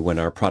with you when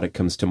our product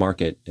comes to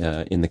market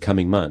in the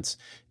coming months.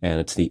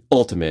 And it's the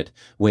ultimate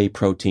whey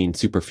protein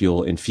super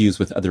fuel infused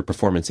with other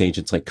performance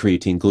agents like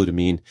creatine,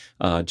 glutamine,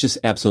 just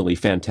absolutely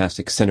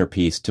fantastic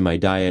centerpiece to my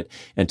diet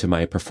and to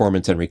my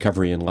performance and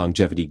recovery and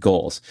longevity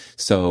goals.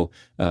 So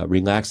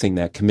relaxing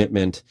that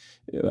commitment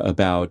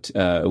about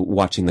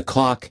watching the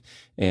clock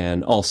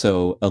and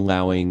also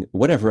allowing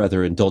whatever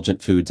other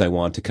indulgent foods I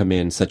want to come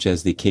in, such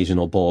as the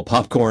occasional bowl of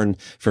popcorn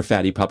for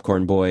Fatty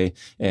Popcorn Boy.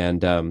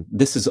 And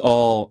this is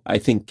all, I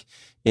think,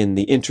 in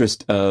the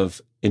interest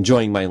of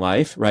enjoying my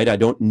life, right? I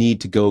don't need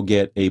to go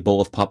get a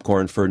bowl of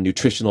popcorn for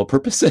nutritional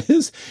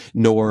purposes,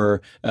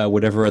 nor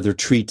whatever other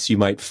treats you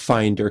might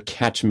find or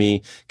catch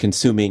me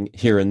consuming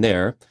here and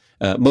there.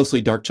 Mostly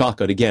dark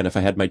chocolate, again, if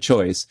I had my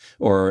choice,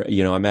 or,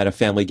 I'm at a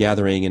family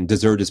gathering and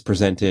dessert is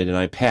presented and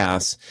I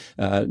pass,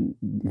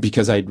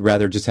 because I'd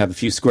rather just have a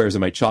few squares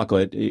of my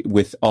chocolate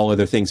with all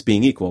other things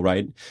being equal,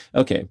 right?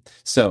 Okay.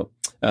 So,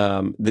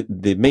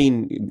 the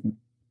main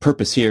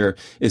purpose here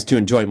is to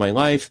enjoy my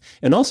life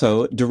and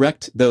also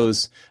direct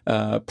those,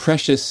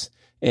 precious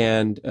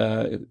and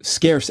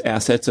scarce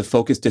assets of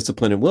focus,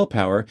 discipline, and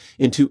willpower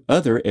into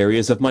other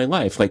areas of my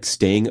life, like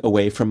staying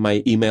away from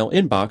my email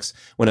inbox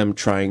when I'm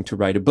trying to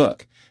write a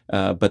book.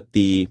 But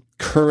the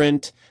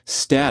current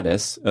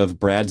status of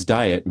Brad's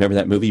diet, remember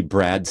that movie,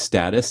 Brad's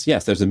Status?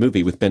 Yes, there's a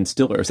movie with Ben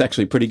Stiller. It's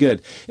actually pretty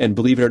good. And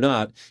believe it or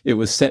not, it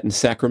was set in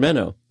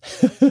Sacramento.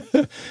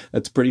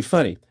 That's pretty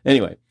funny.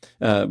 Anyway,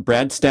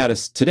 Brad's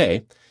Status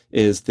today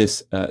is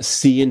this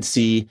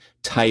CNC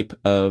type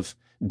of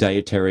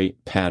dietary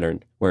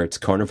pattern where it's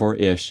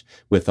carnivore-ish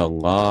with a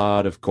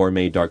lot of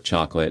gourmet dark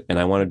chocolate. And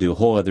I want to do a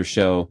whole other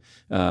show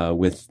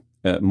with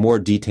more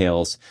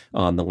details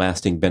on the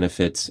lasting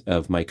benefits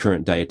of my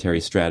current dietary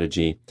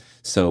strategy.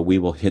 So we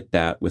will hit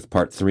that with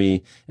part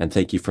 3. And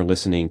thank you for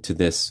listening to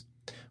this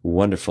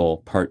wonderful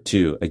part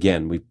 2.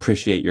 Again, we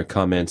appreciate your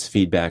comments,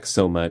 feedback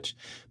so much.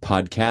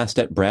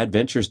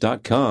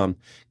 Podcast@bradventures.com.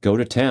 Go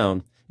to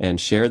town and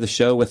share the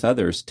show with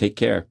others. Take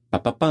care.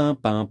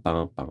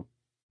 Ba-ba-bum-bum-bum-bum.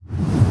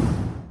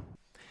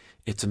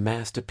 It's a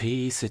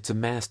masterpiece. It's a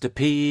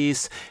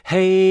masterpiece.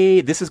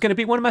 Hey, this is going to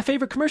be one of my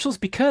favorite commercials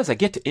because I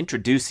get to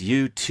introduce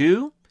you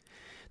to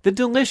the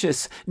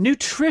delicious,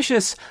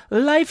 nutritious,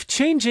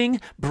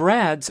 life-changing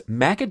Brad's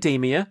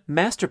Macadamia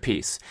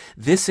Masterpiece.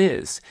 This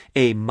is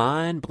a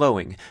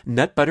mind-blowing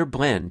nut butter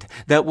blend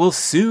that will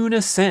soon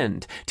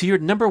ascend to your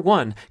number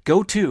one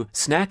go-to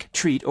snack,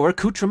 treat, or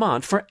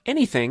accoutrement for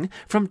anything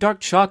from dark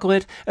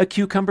chocolate, a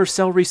cucumber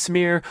celery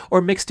smear,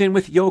 or mixed in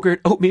with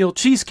yogurt, oatmeal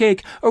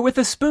cheesecake, or with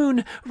a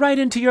spoon right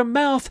into your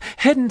mouth,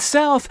 heading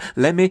south.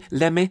 Let me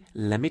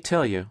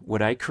tell you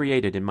what I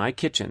created in my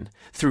kitchen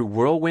through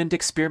whirlwind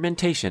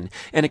experimentation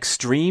and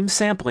extreme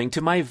sampling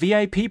to my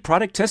VIP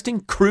product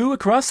testing crew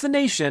across the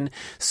nation,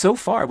 so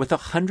far with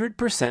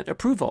 100%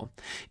 approval.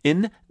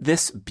 In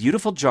this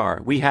beautiful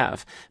jar, we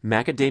have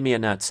macadamia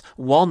nuts,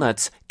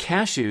 walnuts,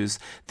 cashews,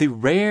 the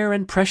rare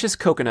and precious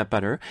coconut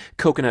butter,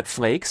 coconut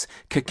flakes,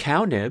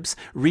 cacao nibs,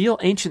 real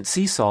ancient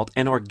sea salt,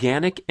 and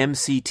organic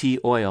MCT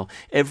oil.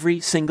 Every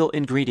single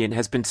ingredient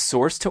has been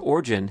sourced to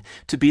origin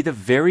to be the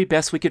very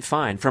best we could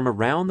find from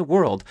around the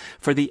world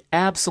for the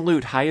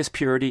absolute highest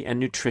purity and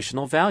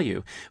nutritional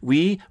value.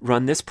 We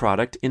run this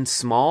product in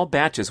small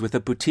batches with a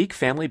boutique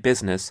family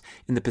business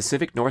in the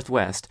Pacific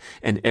Northwest,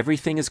 and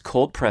everything is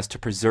cold pressed to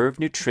preserve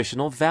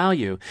nutritional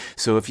value.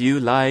 So if you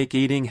like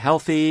eating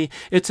healthy,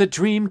 it's a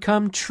dream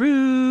come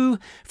true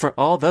for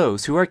all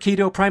those who are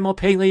keto, primal,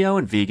 paleo,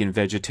 and vegan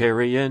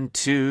vegetarian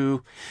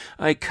too.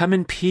 I come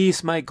in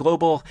peace, my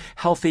global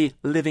healthy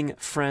living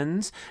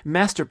friends.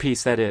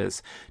 Masterpiece, that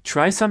is.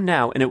 Try some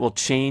now and it will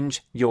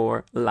change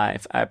your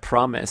life. I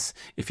promise.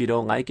 If you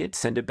don't like it,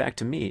 send it back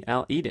to me.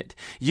 I'll eat it.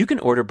 You can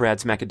order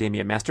Brad's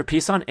Macadamia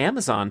Masterpiece on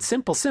Amazon.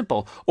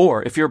 Simple.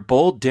 Or if you're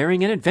bold,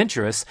 daring, and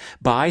adventurous,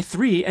 buy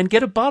 3 and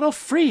get a bottle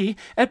free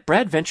at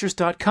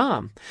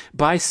bradventures.com.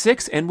 Buy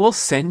 6 and we'll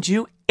send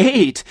you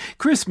 8.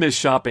 Christmas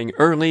shopping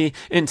early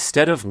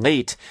instead of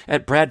late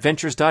at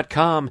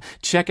bradventures.com.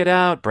 Check it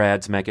out.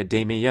 Brad's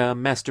Macadamia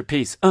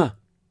Masterpiece.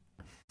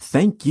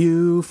 Thank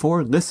you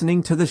for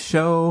listening to the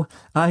show.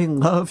 I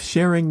love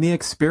sharing the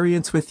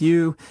experience with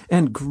you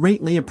and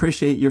greatly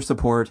appreciate your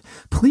support.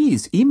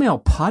 Please email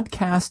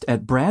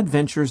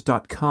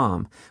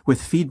podcast@bradventures.com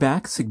with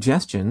feedback,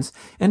 suggestions,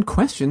 and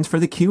questions for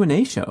the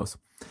Q&A shows.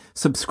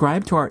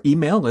 Subscribe to our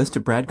email list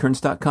at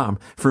bradkearns.com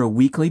for a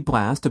weekly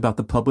blast about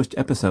the published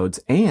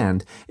episodes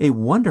and a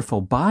wonderful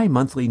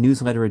bi-monthly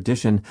newsletter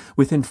edition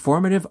with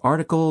informative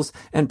articles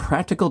and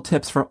practical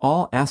tips for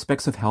all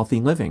aspects of healthy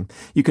living.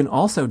 You can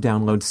also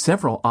download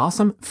several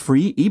awesome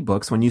free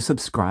ebooks when you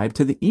subscribe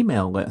to the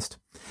email list.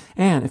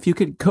 And if you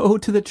could go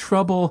to the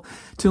trouble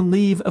to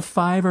leave a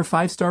 5 or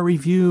 5-star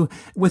review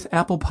with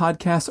Apple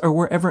Podcasts or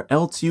wherever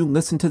else you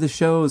listen to the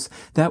shows,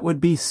 that would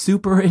be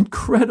super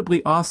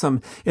incredibly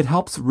awesome. It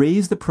helps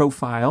raise the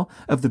profile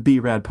of the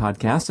B-Rad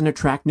podcast and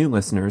attract new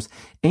listeners.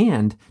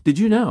 And did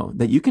you know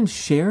that you can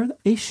share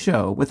a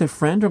show with a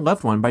friend or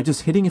loved one by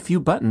just hitting a few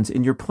buttons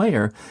in your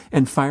player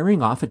and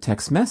firing off a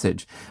text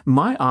message?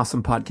 My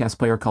awesome podcast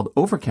player called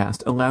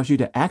Overcast allows you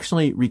to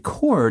actually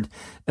record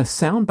a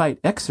soundbite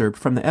excerpt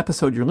from the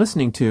episode you're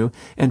listening to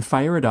and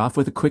fire it off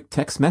with a quick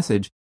text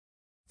message.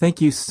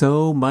 Thank you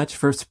so much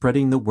for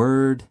spreading the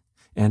word.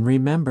 And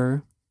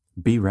remember,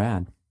 be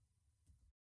rad.